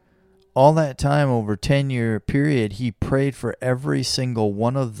there, all that time over 10-year period, he prayed for every single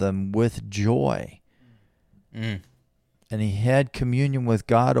one of them with joy. And he had communion with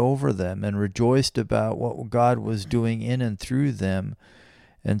God over them and rejoiced about what God was doing in and through them.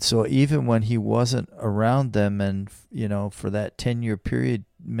 And so even when he wasn't around them and, for that 10-year period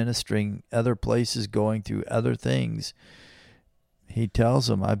ministering other places, going through other things, he tells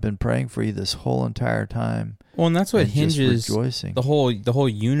them, I've been praying for you this whole entire time. Well, and that's what hinges the whole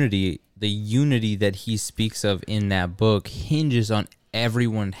unity, the unity that he speaks of in that book hinges on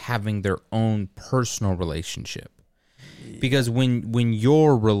everyone having their own personal relationship. Because when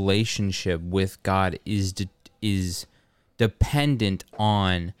your relationship with God is dependent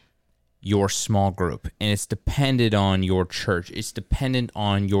on your small group, and it's dependent on your church, it's dependent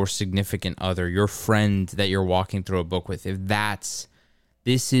on your significant other, your friend that you're walking through a book with,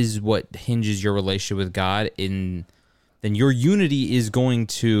 this is what hinges your relationship with God, then your unity is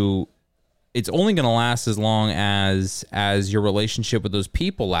it's only going to last as long as your relationship with those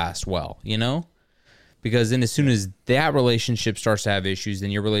people lasts well, Because then as soon as that relationship starts to have issues, then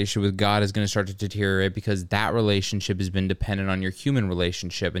your relationship with God is going to start to deteriorate because that relationship has been dependent on your human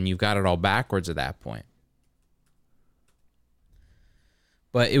relationship, and you've got it all backwards at that point.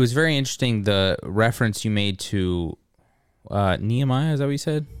 But it was very interesting, the reference you made to Nehemiah, is that what you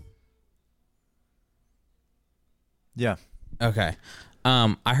said? Yeah. Okay.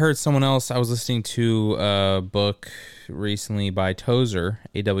 I heard someone else, I was listening to a book recently by Tozer,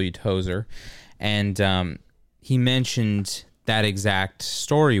 A.W. Tozer, and he mentioned that exact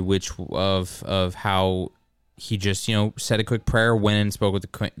story, which of how he just said a quick prayer, went and spoke with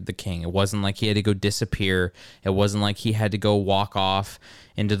the king. It wasn't like he had to go disappear. It wasn't like he had to go walk off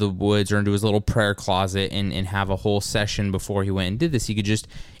into the woods or into his little prayer closet and have a whole session before he went and did this. He could just,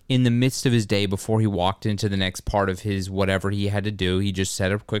 in the midst of his day, before he walked into the next part of his whatever he had to do, he just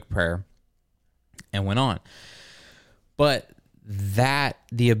said a quick prayer and went on. But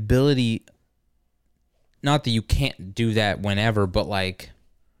the ability, not that you can't do that whenever, but like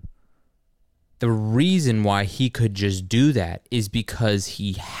the reason why he could just do that is because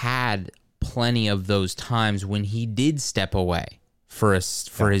he had plenty of those times when he did step away for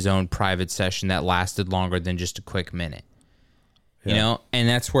his own private session that lasted longer than just a quick minute. And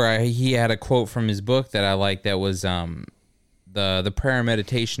that's where he had a quote from his book that I like that was the prayer and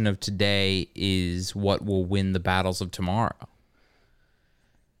meditation of today is what will win the battles of tomorrow.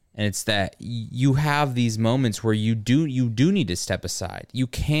 And it's that you have these moments where you do need to step aside. You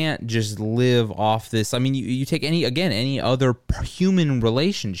can't just live off this. I mean, you take any other human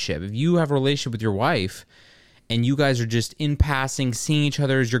relationship. If you have a relationship with your wife and you guys are just in passing, seeing each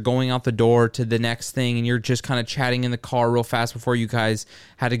other as you're going out the door to the next thing, and you're just kind of chatting in the car real fast before you guys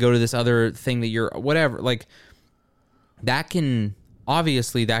had to go to this other thing that you're whatever, like that can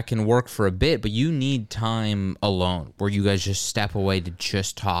work for a bit, but you need time alone where you guys just step away to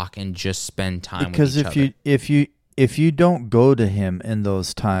just talk and just spend time with each other. Because if you don't go to him in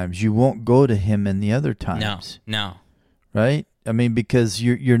those times, you won't go to him in the other times. No. Right? I mean, because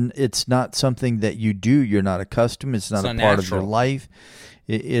it's not something that you do. You're not accustomed. It's not a part of your life.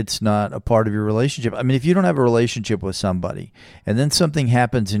 It's not a part of your relationship. I mean, if you don't have a relationship with somebody and then something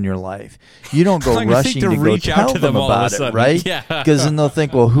happens in your life, you don't go rushing to go tell them about it, right? Because then they'll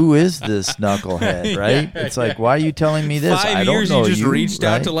think, well, who is this knucklehead, right? Yeah, it's like, why are you telling me this? I don't know. 5 years you just reached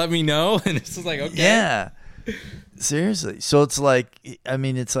out to let me know, and it's just like, okay. Yeah. Seriously. So it's like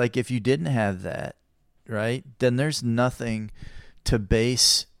if you didn't have that, right, then there's nothing to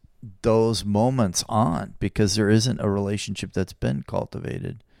base those moments on because there isn't a relationship that's been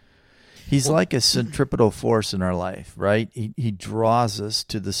cultivated. He's like a centripetal force in our life, right? He draws us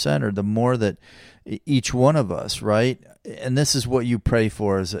to the center. The more that each one of us, right? And this is what you pray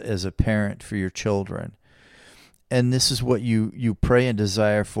for as a parent for your children. And this is what you pray and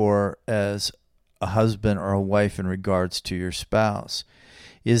desire for as a husband or a wife in regards to your spouse,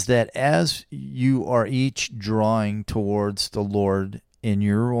 is that as you are each drawing towards the Lord in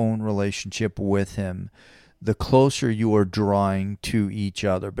your own relationship with him, the closer you are drawing to each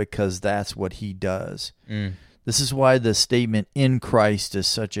other, because that's what he does. This is why the statement "in Christ" is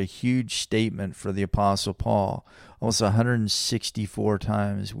such a huge statement for the Apostle Paul. Almost 164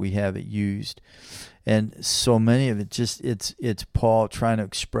 times we have it used. And so many of it it's Paul trying to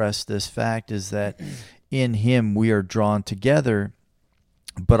express this fact, is that in him we are drawn together,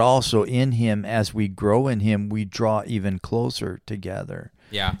 but also in him, as we grow in him, we draw even closer together.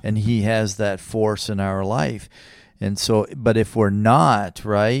 Yeah. And he has that force in our life. And so, but if we're not,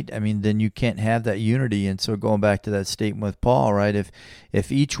 right, I mean, then you can't have that unity. And so going back to that statement with Paul, right,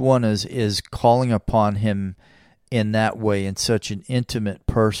 if each one is calling upon him in that way, in such an intimate,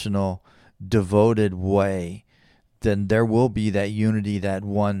 personal, devoted way, then there will be that unity, that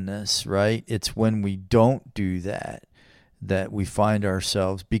oneness, right? It's when we don't do that we find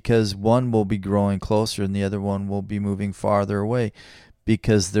ourselves, because one will be growing closer and the other one will be moving farther away,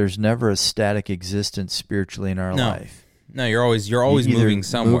 because there's never a static existence spiritually in our life. No, you're always moving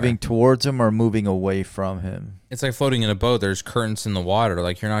somewhere. Moving towards him or moving away from him. It's like floating in a boat. There's currents in the water.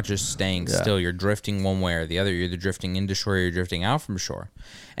 Like, you're not just staying still. You're drifting one way or the other. You're either drifting into shore or you're drifting out from shore.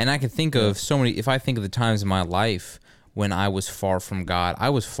 And I can think of so many, if I think of the times in my life when I was far from God,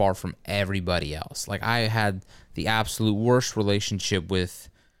 I was far from everybody else. Like, I had the absolute worst relationship with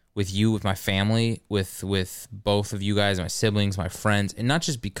you, with my family, with both of you guys, my siblings, my friends, and not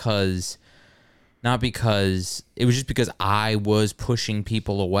because it was just because I was pushing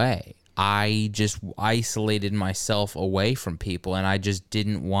people away. I just isolated myself away from people, and I just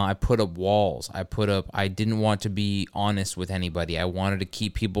I put up walls. I didn't want to be honest with anybody. I wanted to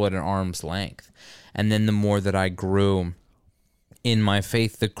keep people at an arm's length. And then the more that I grew in my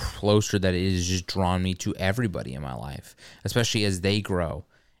faith, the closer that it has just drawn me to everybody in my life, especially as they grow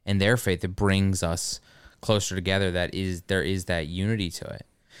in their faith. It brings us closer together. There is that unity to it.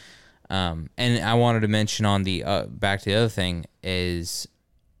 And I wanted to mention on the back to the other thing is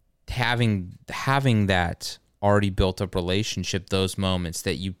having that already built up relationship, those moments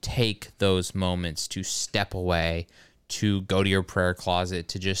that you take those moments to step away, to go to your prayer closet,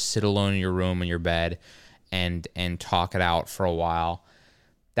 to just sit alone in your room, in your bed, and talk it out for a while.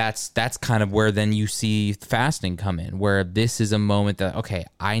 That's kind of where then you see fasting come in, where this is a moment that, okay,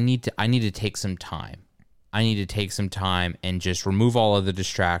 I need to take some time. I need to take some time and just remove all of the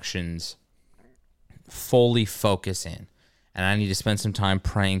distractions, fully focus in. And I need to spend some time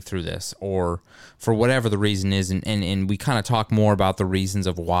praying through this, or for whatever the reason is. And we kind of talk more about the reasons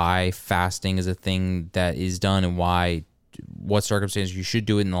of why fasting is a thing that is done and what circumstances you should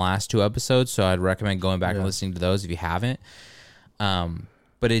do it in the last 2 episodes. So I'd recommend going back and listening to those if you haven't.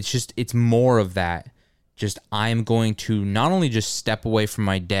 But it's more of that. Just, I'm going to not only just step away from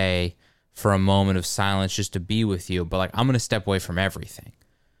my day for a moment of silence just to be with you, but like, I'm going to step away from everything.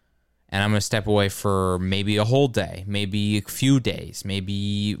 And I'm going to step away for maybe a whole day, maybe a few days,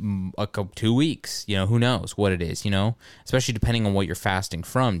 maybe 2 weeks, who knows what it is, especially depending on what you're fasting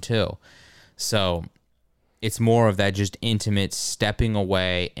from too. So it's more of that just intimate stepping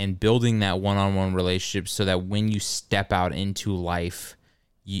away and building that one-on-one relationship, so that when you step out into life,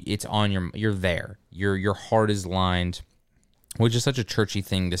 you're there. Your heart is lined, which is such a churchy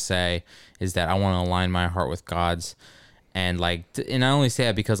thing to say, is that I want to align my heart with God's. And I only say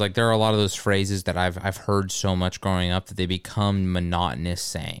that because there are a lot of those phrases that I've heard so much growing up that they become monotonous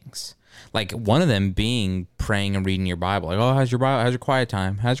sayings. Like, one of them being praying and reading your Bible. Like, oh, how's your Bible? How's your quiet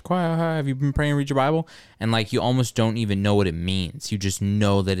time? Have you been praying and read your Bible? And you almost don't even know what it means. You just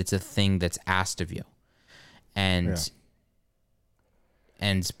know that it's a thing that's asked of you.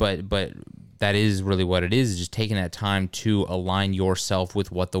 But that is really what it is just taking that time to align yourself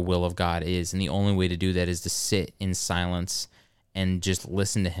with what the will of God is. And the only way to do that is to sit in silence and just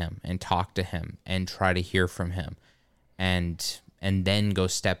listen to him and talk to him and try to hear from him, and then go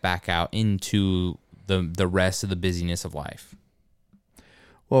step back out into the rest of the busyness of life.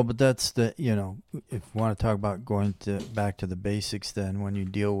 Well, but that's if you want to talk about going back to the basics, then when you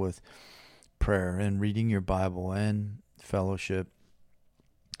deal with prayer and reading your Bible and fellowship,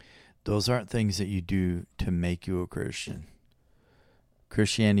 those aren't things that you do to make you a Christian.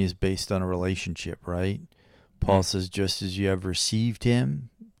 Christianity is based on a relationship, right? Paul says, just as you have received him,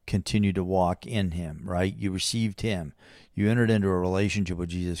 continue to walk in him, right? You received him. You entered into a relationship with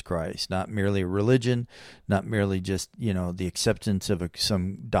Jesus Christ, not merely a religion, not merely just, the acceptance of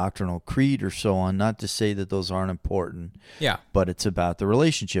some doctrinal creed or so on, not to say that those aren't important. Yeah. But it's about the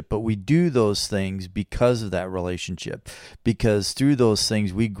relationship. But we do those things because of that relationship, because through those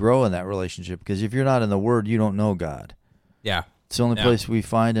things we grow in that relationship, because if you're not in the Word, you don't know God. Yeah. It's the only place we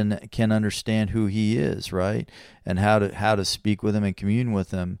find and can understand who he is, right? And how to speak with him and commune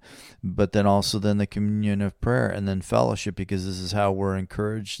with him. But then also the communion of prayer and then fellowship, because this is how we're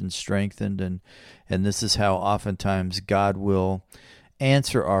encouraged and strengthened, and this is how oftentimes God will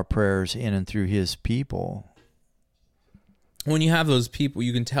answer our prayers in and through his people. When you have those people,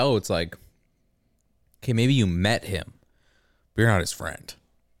 you can tell it's like, okay, maybe you met him, but you're not his friend.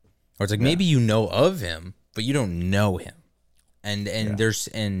 Or it's like maybe you know of him, but you don't know him. And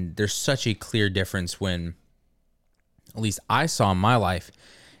there's such a clear difference when, at least I saw in my life,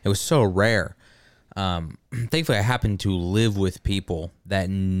 it was so rare. Thankfully, I happened to live with people that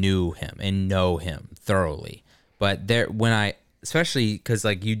knew him and know him thoroughly. But especially because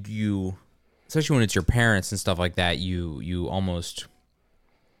like you, especially when it's your parents and stuff like that, you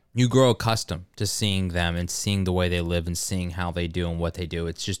grow accustomed to seeing them and seeing the way they live and seeing how they do and what they do.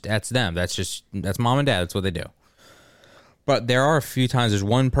 It's just that's them. That's mom and dad. That's what they do. But there are a few times, there's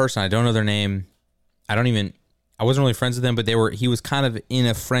one person, I don't know their name. I wasn't really friends with them, but he was kind of in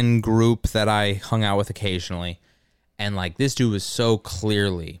a friend group that I hung out with occasionally. And like this dude was so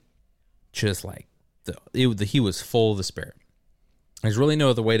clearly just like, he was full of the Spirit. There's really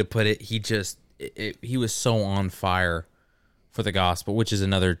no other way to put it. He was so on fire for the gospel, which is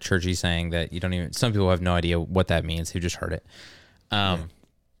another churchy saying that some people have no idea what that means who just heard it.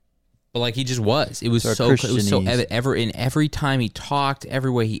 But like he just was. It was so evident. Every time he talked, every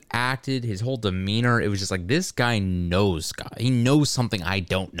way he acted, his whole demeanor, it was just like this guy knows God. He knows something I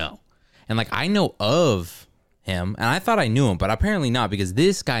don't know. And like I know of him, and I thought I knew him, but apparently not, because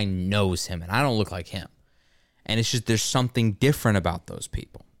this guy knows him and I don't look like him. And it's just there's something different about those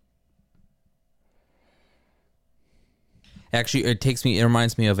people. Actually, it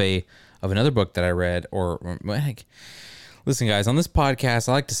reminds me of another book that I read, or like, listen, guys, on this podcast,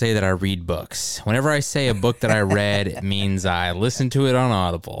 I like to say that I read books. Whenever I say a book that I read, it means I listened to it on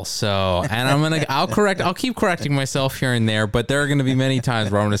Audible. So, and I'll keep correcting myself here and there, but there are going to be many times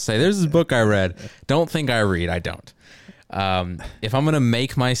where I'm going to say, there's this book I read. Don't think I read. I don't. If I'm going to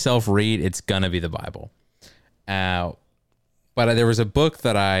make myself read, it's going to be the Bible. But there was a book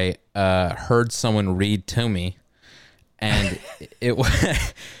that I heard someone read to me, and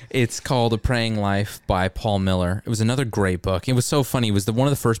it's called A Praying Life by Paul Miller. It was another great book. It was so funny. It was one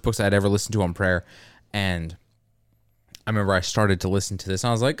of the first books I'd ever listened to on prayer. And I remember I started to listen to this. And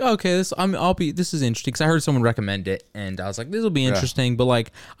I was like, okay, this is interesting, because I heard someone recommend it. And I was like, this will be interesting. But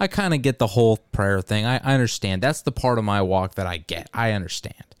like, I kind of get the whole prayer thing. I understand. That's the part of my walk that I get. I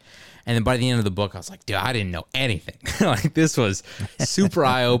understand. And then by the end of the book, I was like, dude, I didn't know anything. Like, this was super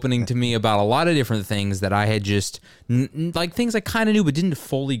eye-opening to me about a lot of different things that I had just, like things I kind of knew but didn't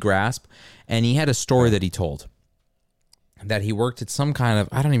fully grasp. And he had a story that he told, that he worked at some kind of,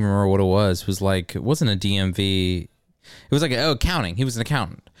 I don't even remember what it was. It was like, it wasn't a DMV. It was like accounting. He was an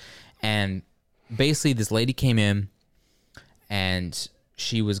accountant. And basically this lady came in and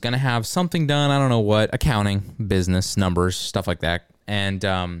she was going to have something done. I don't know what, accounting, business, numbers, stuff like that.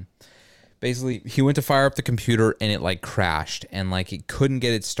 And, basically, he went to fire up the computer and it like crashed and like he couldn't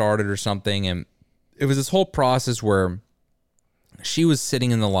get it started or something. And it was this whole process where she was sitting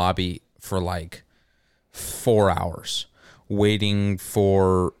in the lobby for like 4 hours waiting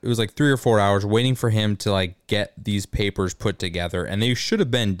for, it was like 3 or 4 hours waiting for him to like get these papers put together, and they should have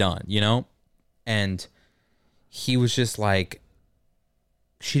been done, And he was just like,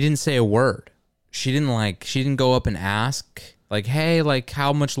 she didn't say a word. She didn't go up and ask, like, hey, like,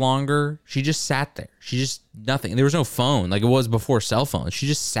 how much longer? She just sat there. She just, nothing. There was no phone like it was before cell phones. She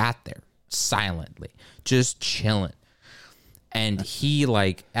just sat there silently, just chilling. And he,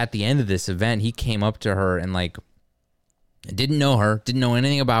 like, at the end of this event, he came up to her and, like, didn't know her, didn't know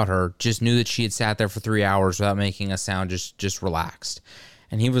anything about her, just knew that she had sat there for 3 hours without making a sound, just relaxed.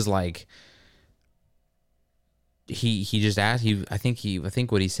 And he was like, he just asked, I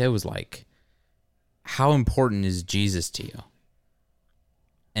think what he said was like, how important is Jesus to you?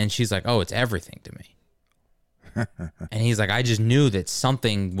 And she's like, oh, it's everything to me. And he's like, I just knew that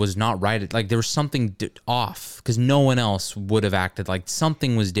something was not right. Like there was something off, because no one else would have acted like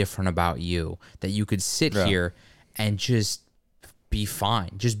something was different about you, that you could sit here and just be fine.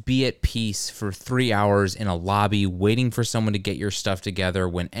 Just be at peace for 3 hours in a lobby, waiting for someone to get your stuff together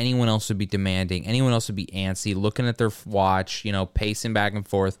when anyone else would be demanding, anyone else would be antsy, looking at their watch, pacing back and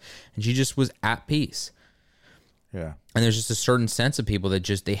forth. And she just was at peace. Yeah. And there's just a certain sense of people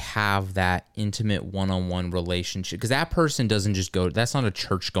that they have that intimate one-on-one relationship. Because that person doesn't just go, that's not a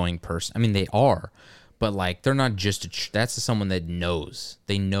church-going person. I mean, they are. But, like, they're not just that's someone that knows.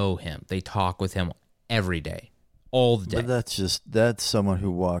 They know him. They talk with him every day, all the day. But that's someone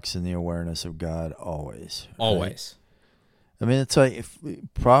who walks in the awareness of God always. Right? Always. I mean, it's like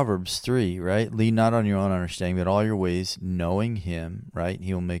Proverbs 3, right? Lean not on your own understanding, but all your ways, knowing him, right?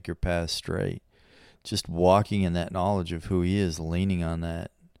 He'll make your path straight. Just walking in that knowledge of who he is, leaning on that.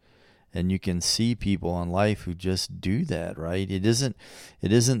 And you can see people in life who just do that, right? It isn't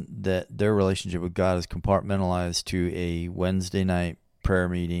that their relationship with God is compartmentalized to a Wednesday night prayer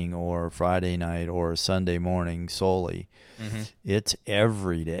meeting or Friday night or a Sunday morning solely. Mm-hmm. It's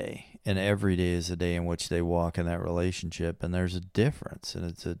every day, and every day is a day in which they walk in that relationship, and there's a difference, and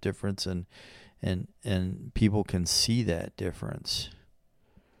it's a difference, and people can see that difference.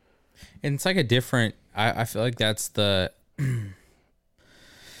 And it's like a different, I feel like that's the...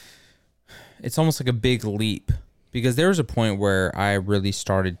 It's almost like a big leap, because there was a point where I really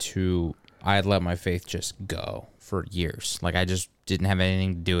I had let my faith just go for years. Like, I just didn't have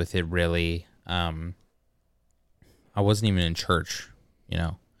anything to do with it, really. I wasn't even in church,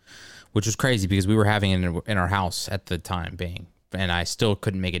 which was crazy because we were having it in our house at the time being, and I still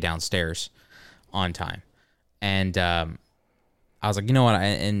couldn't make it downstairs on time. And, I was like, you know what?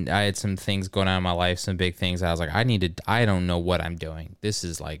 I had some things going on in my life, some big things. I was like, I don't know what I'm doing. This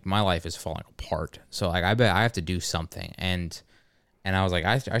is like, my life is falling apart. So like, I bet I have to do something. And I was like,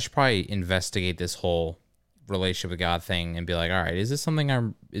 I should probably investigate this whole relationship with God thing and be like, all right, is this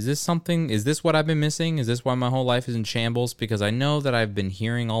what I've been missing? Is this why my whole life is in shambles? Because I know that I've been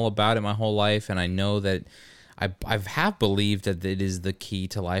hearing all about it my whole life. And I know that I have believed that it is the key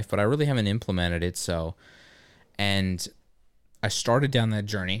to life, but I really haven't implemented it. And I started down that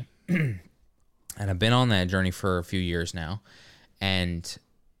journey, and I've been on that journey for a few years now.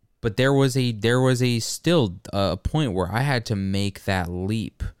 But there was still a point where I had to make that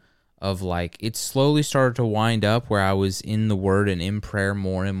leap of, like, it slowly started to wind up where I was in the Word and in prayer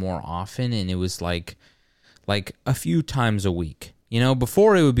more and more often, and it was like a few times a week.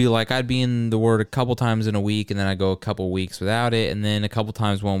 Before it would be like I'd be in the Word a couple times in a week, and then I'd go a couple weeks without it, and then a couple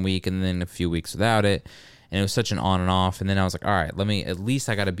times 1 week, and then a few weeks without it. And it was such an on and off. And then I was like, all right, at least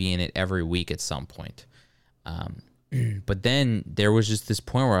I got to be in it every week at some point. But then there was just this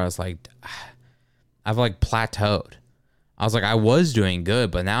point where I was like, I've like plateaued. I was like, I was doing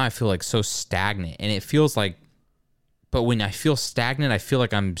good, but now I feel like so stagnant. And it feels like, but when I feel stagnant, I feel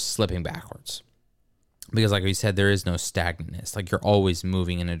like I'm slipping backwards. Because like we said, there is no stagnantness. Like, you're always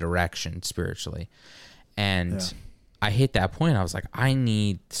moving in a direction spiritually. And... yeah. I hit that point. I was like, I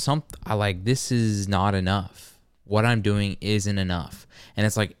need something. This is not enough. What I'm doing isn't enough. And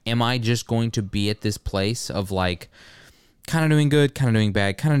it's like, am I just going to be at this place of like, kind of doing good, kind of doing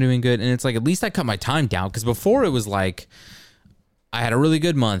bad, kind of doing good? And it's like, at least I cut my time down. Because before it was like, I had a really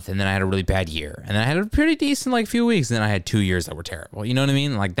good month, and then I had a really bad year. And then I had a pretty decent few weeks, and then I had 2 years that were terrible. You know what I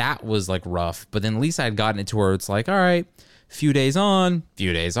mean? Like, that was like rough. But then at least I had gotten it to where it's like, all right, few days on,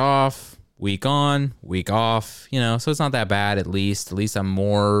 few days off. Week on, week off, so it's not that bad at least. At least I'm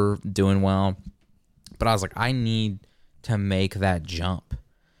more doing well. But I was like, I need to make that jump.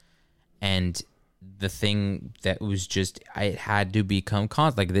 And the thing that was just, it had to become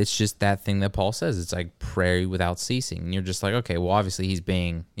constant. Like, it's just that thing that Paul says. It's like pray without ceasing. And you're just like, okay, well, obviously he's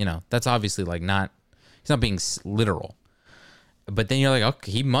being, that's obviously like he's not being literal. But then you're like,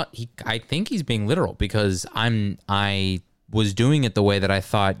 okay, I think he's being literal, because I was doing it the way that I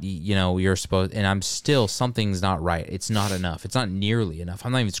thought, you're supposed, and I'm still, something's not right. It's not enough. It's not nearly enough.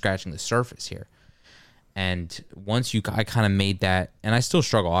 I'm not even scratching the surface here. And once I kind of made that, and I still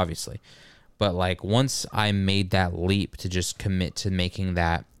struggle, obviously, but like once I made that leap to just commit to making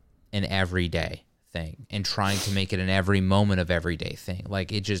that an everyday thing and trying to make it an every moment of everyday thing,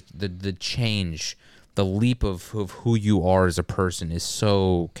 like it just, the change, the leap of who you are as a person is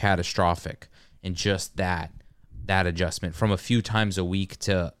so catastrophic. And just that adjustment from a few times a week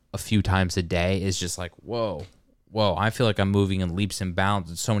to a few times a day is just like, whoa, I feel like I'm moving in leaps and bounds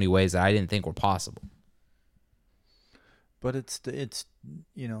in so many ways that I didn't think were possible. But it's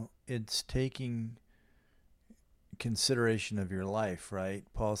taking consideration of your life, right?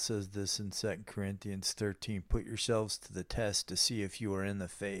 Paul says this in 2 Corinthians 13, put yourselves to the test to see if you are in the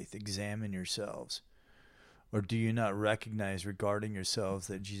faith. Examine yourselves. Or do you not recognize regarding yourselves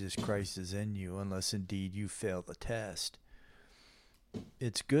that Jesus Christ is in you, unless indeed you fail the test?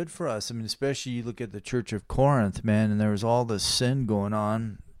 it's good for us. I mean, especially you look at the Church of Corinth, man, and there was all this sin going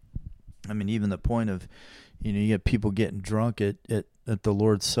on. I mean, even the point of, you get people getting drunk at the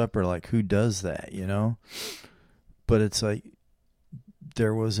Lord's Supper. Like, who does that, But it's like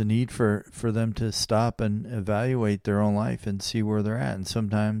there was a need for them to stop and evaluate their own life and see where they're at. And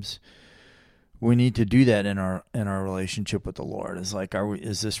sometimes we need to do that in our relationship with the Lord. It's like,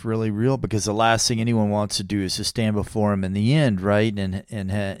 is this really real? Because the last thing anyone wants to do is to stand before Him in the end, right?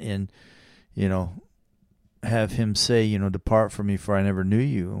 And have Him say, depart from me, for I never knew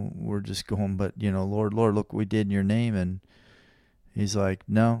you. We're just going, but Lord, look what we did in your name. And He's like,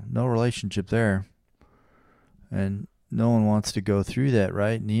 no relationship there. And no one wants to go through that,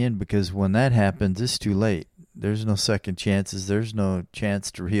 right? In the end, because when that happens, it's too late. There's no second chances. There's no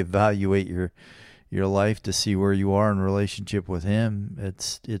chance to reevaluate your life to see where you are in relationship with Him.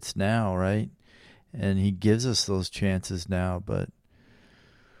 It's now, right? And He gives us those chances now, but.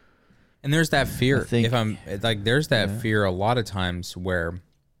 And there's that fear. There's that fear a lot of times where,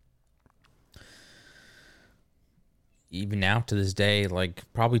 even now to this day, like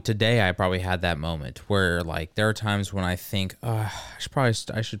probably today, I probably had that moment where, like, there are times when I think, I should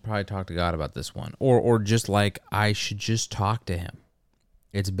probably talk to God about this one, or just like I should just talk to Him.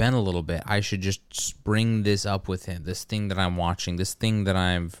 It's been a little bit. I should just bring this up with Him. This thing that I'm watching, this thing that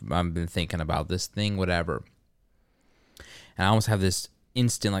I've been thinking about, this thing, whatever. And I almost have this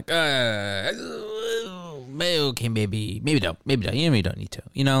instant like, okay, maybe don't. You don't need to.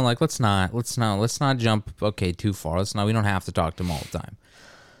 Like let's not jump too far. We don't have to talk to Him all the time.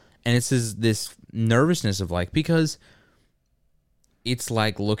 And it's this nervousness of like, because it's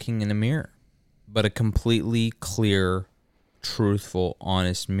like looking in a mirror, but a completely clear, truthful,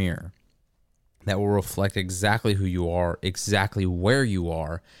 honest mirror that will reflect exactly who you are, exactly where you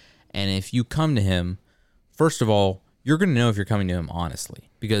are. And if you come to Him, first of all, you're going to know if you're coming to Him honestly,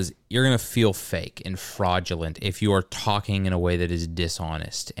 because you're going to feel fake and fraudulent if you are talking in a way that is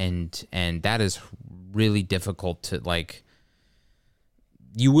dishonest. And that is really difficult to, like,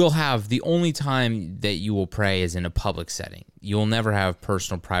 you will have, the only time that you will pray is in a public setting. You will never have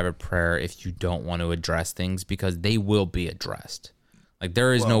personal, private prayer if you don't want to address things, because they will be addressed. Like,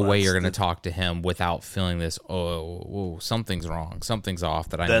 there is no way you're going to talk to Him without feeling this, something's wrong, something's off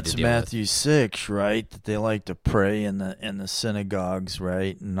that I need to deal with. That's Matthew 6, right? That they like to pray in the synagogues,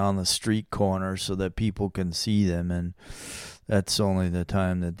 right? And on the street corners so that people can see them. And that's only the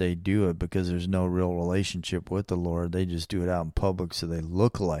time that they do it, because there's no real relationship with the Lord. They just do it out in public so they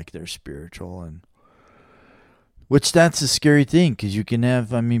look like they're spiritual. And which, that's a scary thing, because you can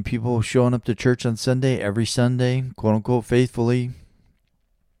have, people showing up to church on Sunday, every Sunday, quote unquote, faithfully.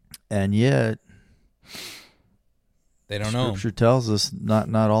 And yet, they don't know. Scripture tells us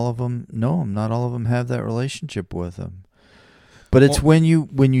not all of them know Him. Not all of them have that relationship with Him. But it's when you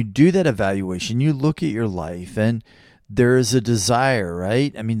do that evaluation, you look at your life, and there is a desire,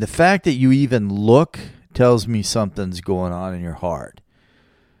 right? The fact that you even look tells me something's going on in your heart.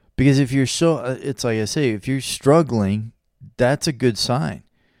 Because if you're it's like I say, if you're struggling, that's a good sign,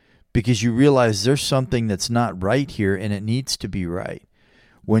 because you realize there's something that's not right here, and it needs to be right.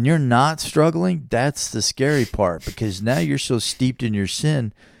 When you're not struggling, that's the scary part, because now you're so steeped in your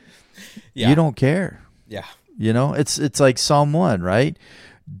sin, you don't care. Yeah. It's like Psalm 1, right?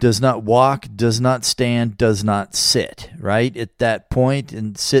 Does not walk, does not stand, does not sit, right? At that point,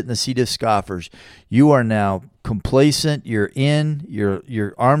 and sit in the seat of scoffers. You are now complacent, you're in,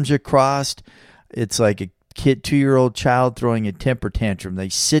 your arms are crossed. It's like a 2-year-old child throwing a temper tantrum. They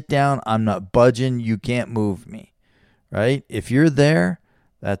sit down, I'm not budging, you can't move me, right? If you're there,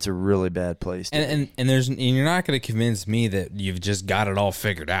 that's a really bad place. And you're not going to convince me that you've just got it all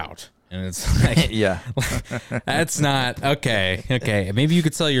figured out. And it's like, yeah, that's not okay. Okay, maybe you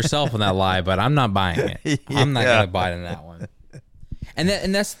could sell yourself on that lie, but I'm not buying it. Yeah. I'm not going to buy into that one.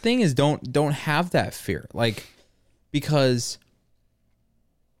 And that's the thing is, don't have that fear, like, because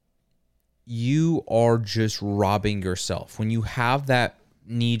you are just robbing yourself when you have that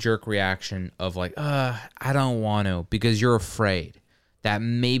knee-jerk reaction of like, I don't want to, because you're afraid that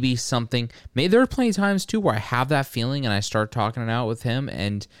maybe there are plenty of times too where I have that feeling and I start talking it out with Him,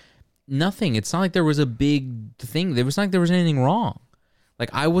 and nothing. It's not like there was a big thing. It was not like there was anything wrong.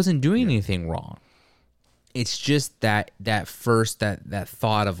 Like, I wasn't doing anything wrong. It's just that first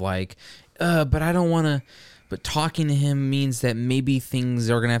thought of like, but I don't want to. But talking to Him means that maybe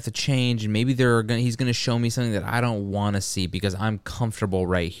things are gonna have to change, and maybe He's gonna show me something that I don't want to see, because I'm comfortable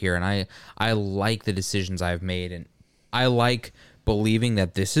right here, and I like the decisions I've made, and I like believing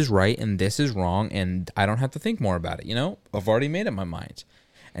that this is right and this is wrong, and I don't have to think more about it. I've already made up my mind.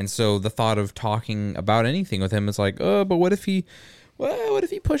 And so the thought of talking about anything with Him is like, but what if he well, what if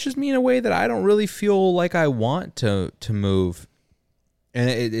he pushes me in a way that I don't really feel like I want to move?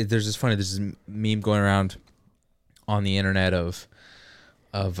 And there's this meme going around on the internet of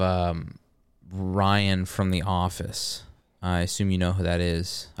Ryan from The Office. I assume you know who that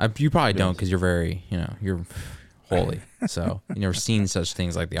is. You probably don't because you're very, you're holy. So you've never seen such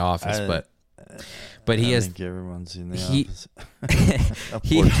things like The Office, but he has. I think everyone's seen The Office.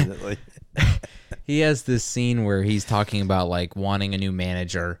 Unfortunately, he has this scene where he's talking about like wanting a new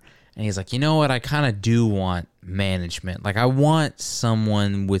manager, and he's like, you know what? I kind of do want management. Like I want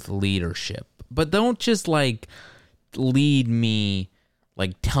someone with leadership, but don't just like lead me.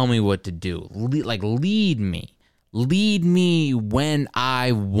 Like tell me what to do. Lead me. Lead me when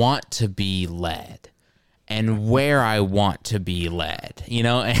I want to be led and where I want to be led,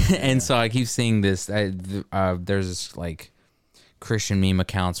 And so I keep seeing this. There's this like Christian meme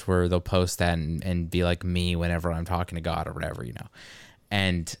accounts where they'll post that and be like me whenever I'm talking to God or whatever,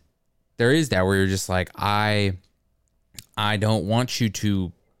 And there is that where you're just like, I don't want you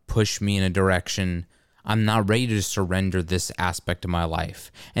to push me in a direction. I'm not ready to surrender this aspect of my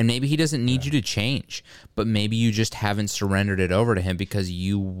life. And maybe he doesn't need you to change, but maybe you just haven't surrendered it over to him because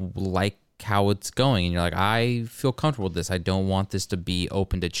you like how it's going. And you're like, I feel comfortable with this. I don't want this to be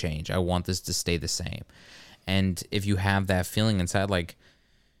open to change. I want this to stay the same. And if you have that feeling inside, like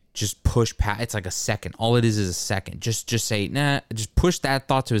just push past, it's like a second. All it is a second. Just say, nah, just push that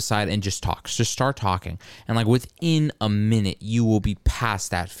thought to the side and just talk. Just start talking. And like within a minute, you will be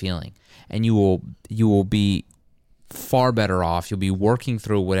past that feeling. And you will be far better off. You'll be working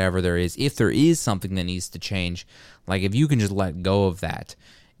through whatever there is. If there is something that needs to change, like if you can just let go of that,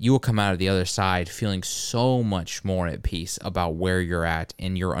 you will come out of the other side feeling so much more at peace about where you're at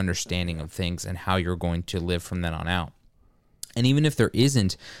and your understanding of things and how you're going to live from then on out. And even if there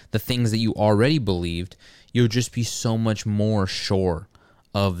isn't the things that you already believed, you'll just be so much more sure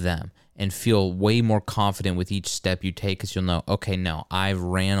of them and feel way more confident with each step you take because you'll know, okay, no, I've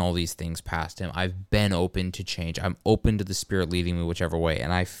ran all these things past him. I've been open to change. I'm open to the Spirit leading me whichever way,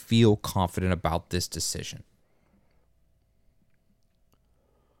 and I feel confident about this decision.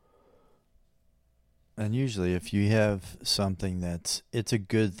 And usually if you have something it's a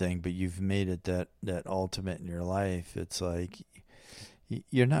good thing, but you've made it that ultimate in your life, it's like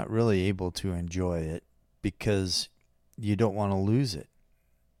you're not really able to enjoy it because you don't want to lose it.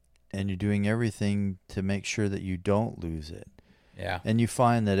 And you're doing everything to make sure that you don't lose it. Yeah. And you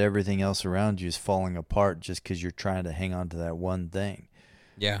find that everything else around you is falling apart just because you're trying to hang on to that one thing.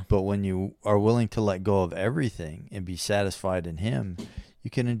 Yeah. But when you are willing to let go of everything and be satisfied in him, you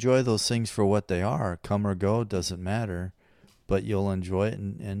can enjoy those things for what they are. Come or go, doesn't matter. But you'll enjoy it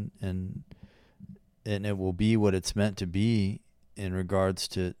and it will be what it's meant to be in regards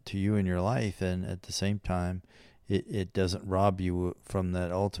to you and your life. And at the same time, it doesn't rob you from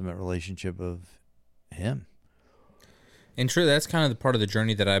that ultimate relationship of him. And true, that's kind of the part of the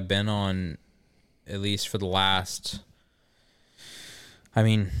journey that I've been on, at least for the last,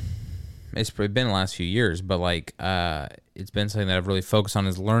 it's been the last few years, but like, it's been something that I've really focused on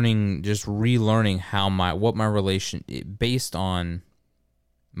is learning, just relearning based on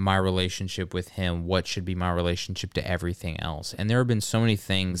my relationship with him, what should be my relationship to everything else. And there have been so many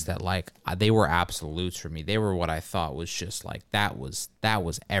things that like they were absolutes for me. They were what I thought was just like that was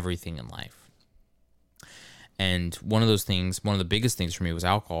everything in life. And one of the biggest things for me was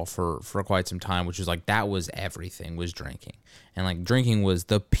alcohol for quite some time, which was like that was everything, was drinking. And like drinking was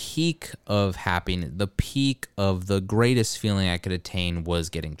the peak of happiness, the peak of the greatest feeling I could attain was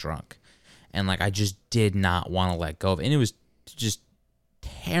getting drunk. And like I just did not want to let go of it. And it was just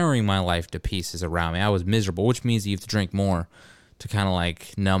tearing my life to pieces around me. I was miserable, which means you have to drink more to kind of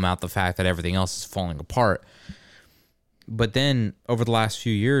like numb out the fact that everything else is falling apart. But then over the last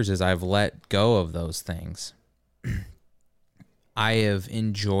few years, as I've let go of those things, I have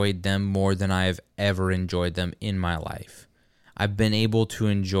enjoyed them more than I have ever enjoyed them in my life. I've been able to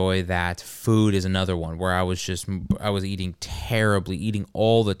enjoy that. Food is another one where I was eating terribly, eating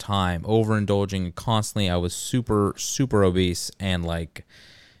all the time, overindulging constantly. I was super, super obese and like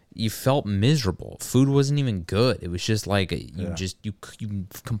you felt miserable. Food wasn't even good. It was just like you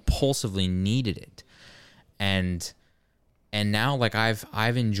compulsively needed it. And now like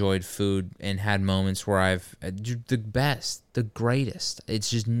I've enjoyed food and had moments where I've the best, the greatest.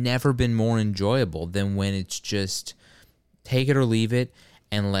 It's just never been more enjoyable than when it's just take it or leave it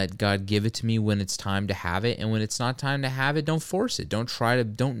and let God give it to me when it's time to have it. And when it's not time to have it, don't force it.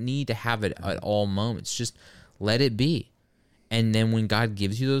 Don't need to have it at all moments. Just let it be. And then when God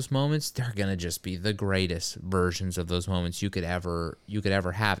gives you those moments, they're going to just be the greatest versions of those moments you could ever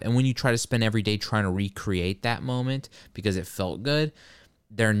have. And when you try to spend every day trying to recreate that moment because it felt good,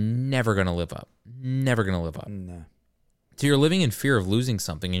 they're never going to live up. Never going to live up. No. So you're living in fear of losing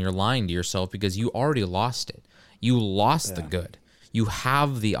something, and you're lying to yourself because you already lost it. You lost the good. You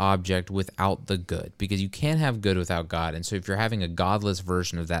have the object without the good, because you can't have good without God. And so if you're having a godless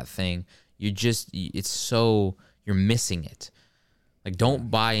version of that thing, you're missing it. Like, don't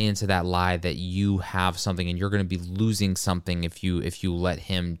buy into that lie that you have something and you're going to be losing something if you let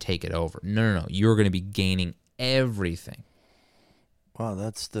him take it over. No. You're going to be gaining everything. Wow,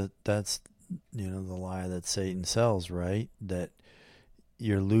 that's the lie that Satan sells, right? That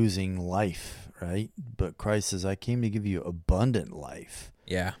you're losing life, right? But Christ says, I came to give you abundant life.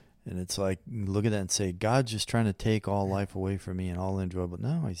 Yeah. And it's like, look at that and say, God's just trying to take all life away from me and all enjoyable.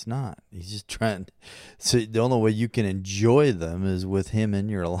 No, he's not. He's just trying. So the only way you can enjoy them is with him in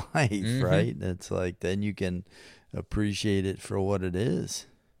your life, right? It's like, then you can appreciate it for what it is.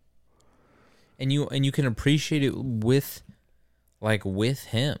 And you can appreciate it with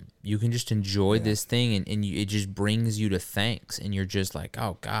him. You can just enjoy this thing, and it just brings you to thanks. And you're just like,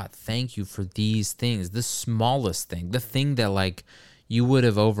 oh, God, thank you for these things. The smallest thing, the thing that, like, you would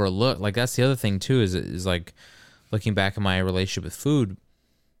have overlooked. Like, that's the other thing too, is like, looking back at my relationship with food,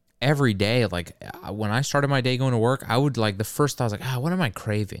 every day, like, when I started my day going to work, I would, like, the first thought was like, what am I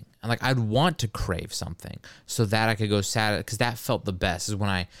craving? And, like, I'd want to crave something so that I could go sad, because that felt the best, is when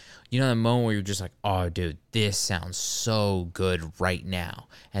that moment where you're just like, oh, dude, this sounds so good right now.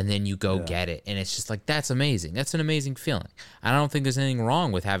 And then you go get it. And it's just like, that's amazing. That's an amazing feeling. I don't think there's anything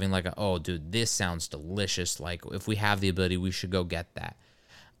wrong with having like, oh, dude, this sounds delicious. Like, if we have the ability, we should go get that.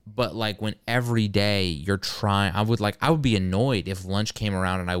 But like, when every day you're trying, I would be annoyed if lunch came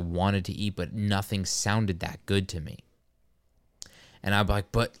around and I wanted to eat, but nothing sounded that good to me. And I'd be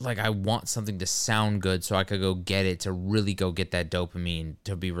like, but like, I want something to sound good so I could go get it, to really go get that dopamine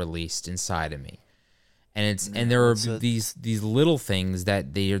to be released inside of me. And there are these little things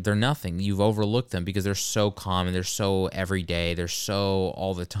that they're nothing. You've overlooked them because they're so common, they're so everyday, they're so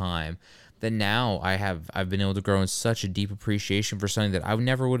all the time, that now I've been able to grow in such a deep appreciation for something that I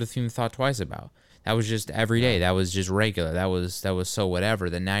never would have even thought twice about. That was just every day. That was just regular. That was so whatever.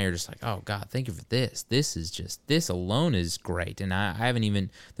 Then now you're just like, oh, God, thank you for this. This alone is great. And I haven't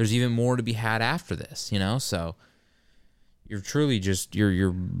even, there's even more to be had after this, So you're truly just, you're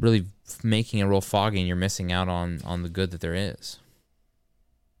really making it real foggy, and you're missing out on the good that there is.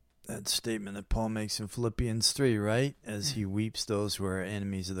 That statement that Paul makes in Philippians 3, right? As he weeps those who are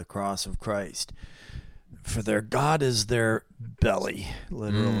enemies of the cross of Christ. For their God is their belly,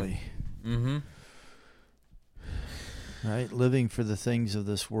 literally. Mm-hmm. Right? Living for the things of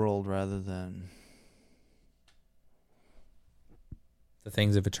this world rather than the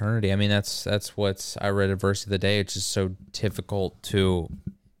things of eternity. I mean, that's what I read a verse of the day. It's just so difficult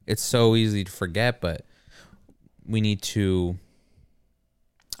it's so easy to forget, but we need to,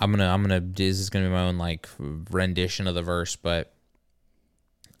 this is going to be my own like rendition of the verse, but,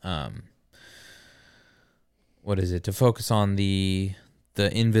 what is it? To focus on the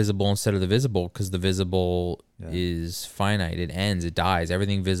invisible instead of the visible, because the visible is finite. It ends, it dies.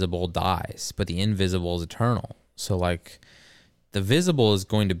 Everything visible dies, but the invisible is eternal. So like, the visible is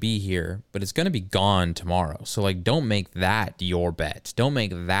going to be here, but it's going to be gone tomorrow. So like, don't make that your bet. Don't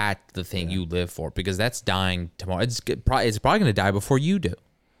make that the thing you live for, because that's dying tomorrow. It's probably going to die before you do.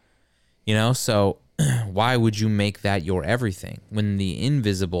 So why would you make that your everything when the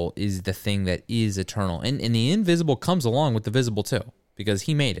invisible is the thing that is eternal? And the invisible comes along with the visible too, because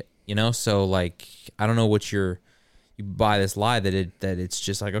he made it, So like, I don't know what you buy this lie that it's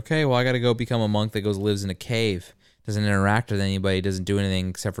just like, okay, well, I got to go become a monk that lives in a cave, doesn't interact with anybody, doesn't do anything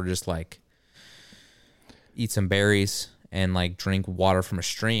except for just like eat some berries and like drink water from a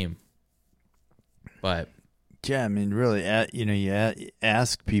stream. But yeah, I mean, really, you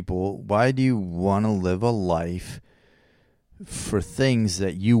ask people, why do you want to live a life for things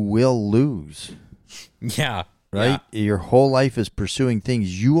that you will lose? Yeah. Right? Yeah. Your whole life is pursuing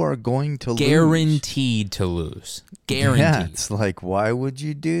things you are going to Guaranteed to lose. Guaranteed. Yeah, it's like, why would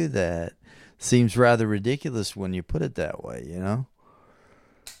you do that? Seems rather ridiculous when you put it that way,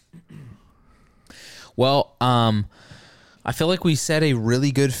 Well, I feel like we set a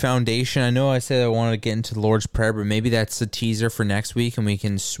really good foundation. I know I said I wanted to get into the Lord's Prayer, but maybe that's a teaser for next week, and we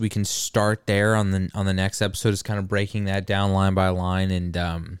can start there on the next episode, is kind of breaking that down line by line,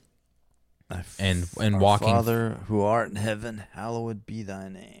 and walking. Father who art in heaven, hallowed be thy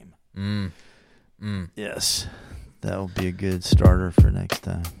name. Yes, that will be a good starter for next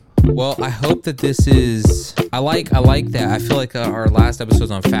time. Well, I hope that this is. I like that. I feel like our last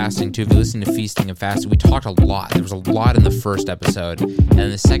episodes on fasting too. If you listen to feasting and fasting, we talked a lot. There was a lot in the first episode,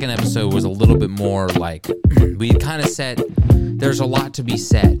 and the second episode was a little bit more like we kind of set. There's a lot to be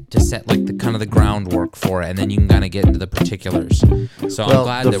said to set like the kind of the groundwork for it, and then you can kind of get into the particulars. So I'm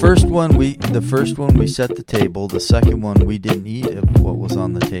glad the first one we set the table. The second one we didn't eat what was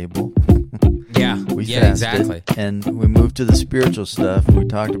on the table. Yeah, we yeah, fasted, exactly. And we moved to the spiritual stuff. We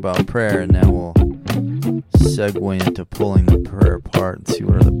talked about prayer, and now we'll segue into pulling the prayer apart and see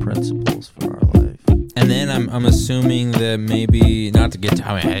what are the principles for our life. And then I'm assuming that maybe not to get to,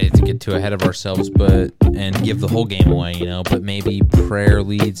 I hate to get too ahead of ourselves, but and give the whole game away, but maybe prayer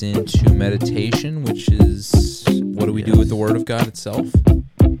leads into meditation, which is what do we do with the Word of God itself?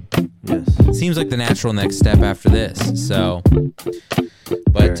 Yes, seems like the natural next step after this. So,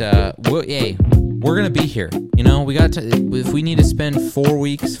 but we're gonna be here. We got to. If we need to spend 4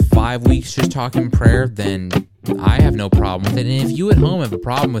 weeks, 5 weeks just talking prayer, then I have no problem with it. And if you at home have a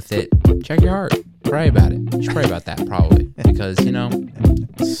problem with it, check your heart. Pray about it. You should pray about that probably because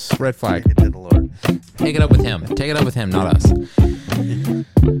it's red flag. Take it to the Lord. Take it up with Him. Take it up with Him, not us.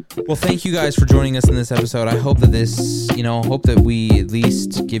 Well, thank you guys for joining us in this episode. I hope that hope that we at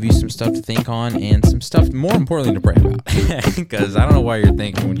least give you some stuff to think on and some stuff, more importantly, to pray about. Because I don't know why you're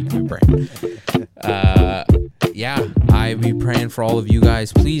thinking when you can be praying. I be praying for all of you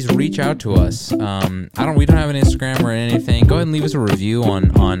guys. Please reach out to us. We don't have an Instagram or anything. Go ahead and leave us a review on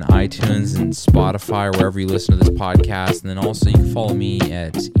iTunes and Spotify or wherever you listen to this podcast. And then also you can follow me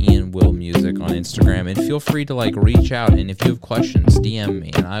at Ian Will Music on Instagram. And feel free to reach out. And if you have questions, DM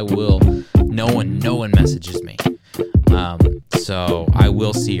me and I will. No one messages me. So I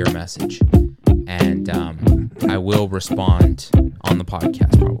will see your message. And I will respond on the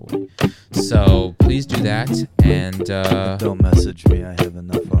podcast probably. So please do that, and don't message me. I have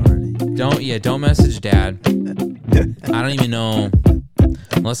enough already. Don't message Dad. I don't even know,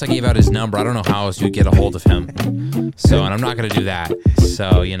 unless I gave out his number. I don't know how else you'd get a hold of him. So, and I'm not gonna do that.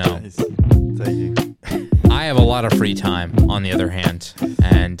 So Nice. Thank you. I have a lot of free time, on the other hand,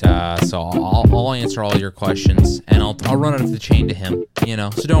 and so I'll answer all your questions, and I'll run it up the chain to him.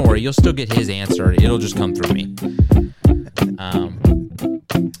 So don't worry, you'll still get his answer. It'll just come through me.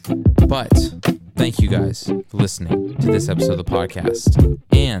 But thank you guys for listening to this episode of the podcast.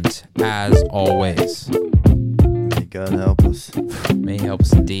 And as always, may God help us. May He help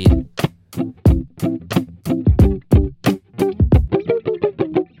us indeed.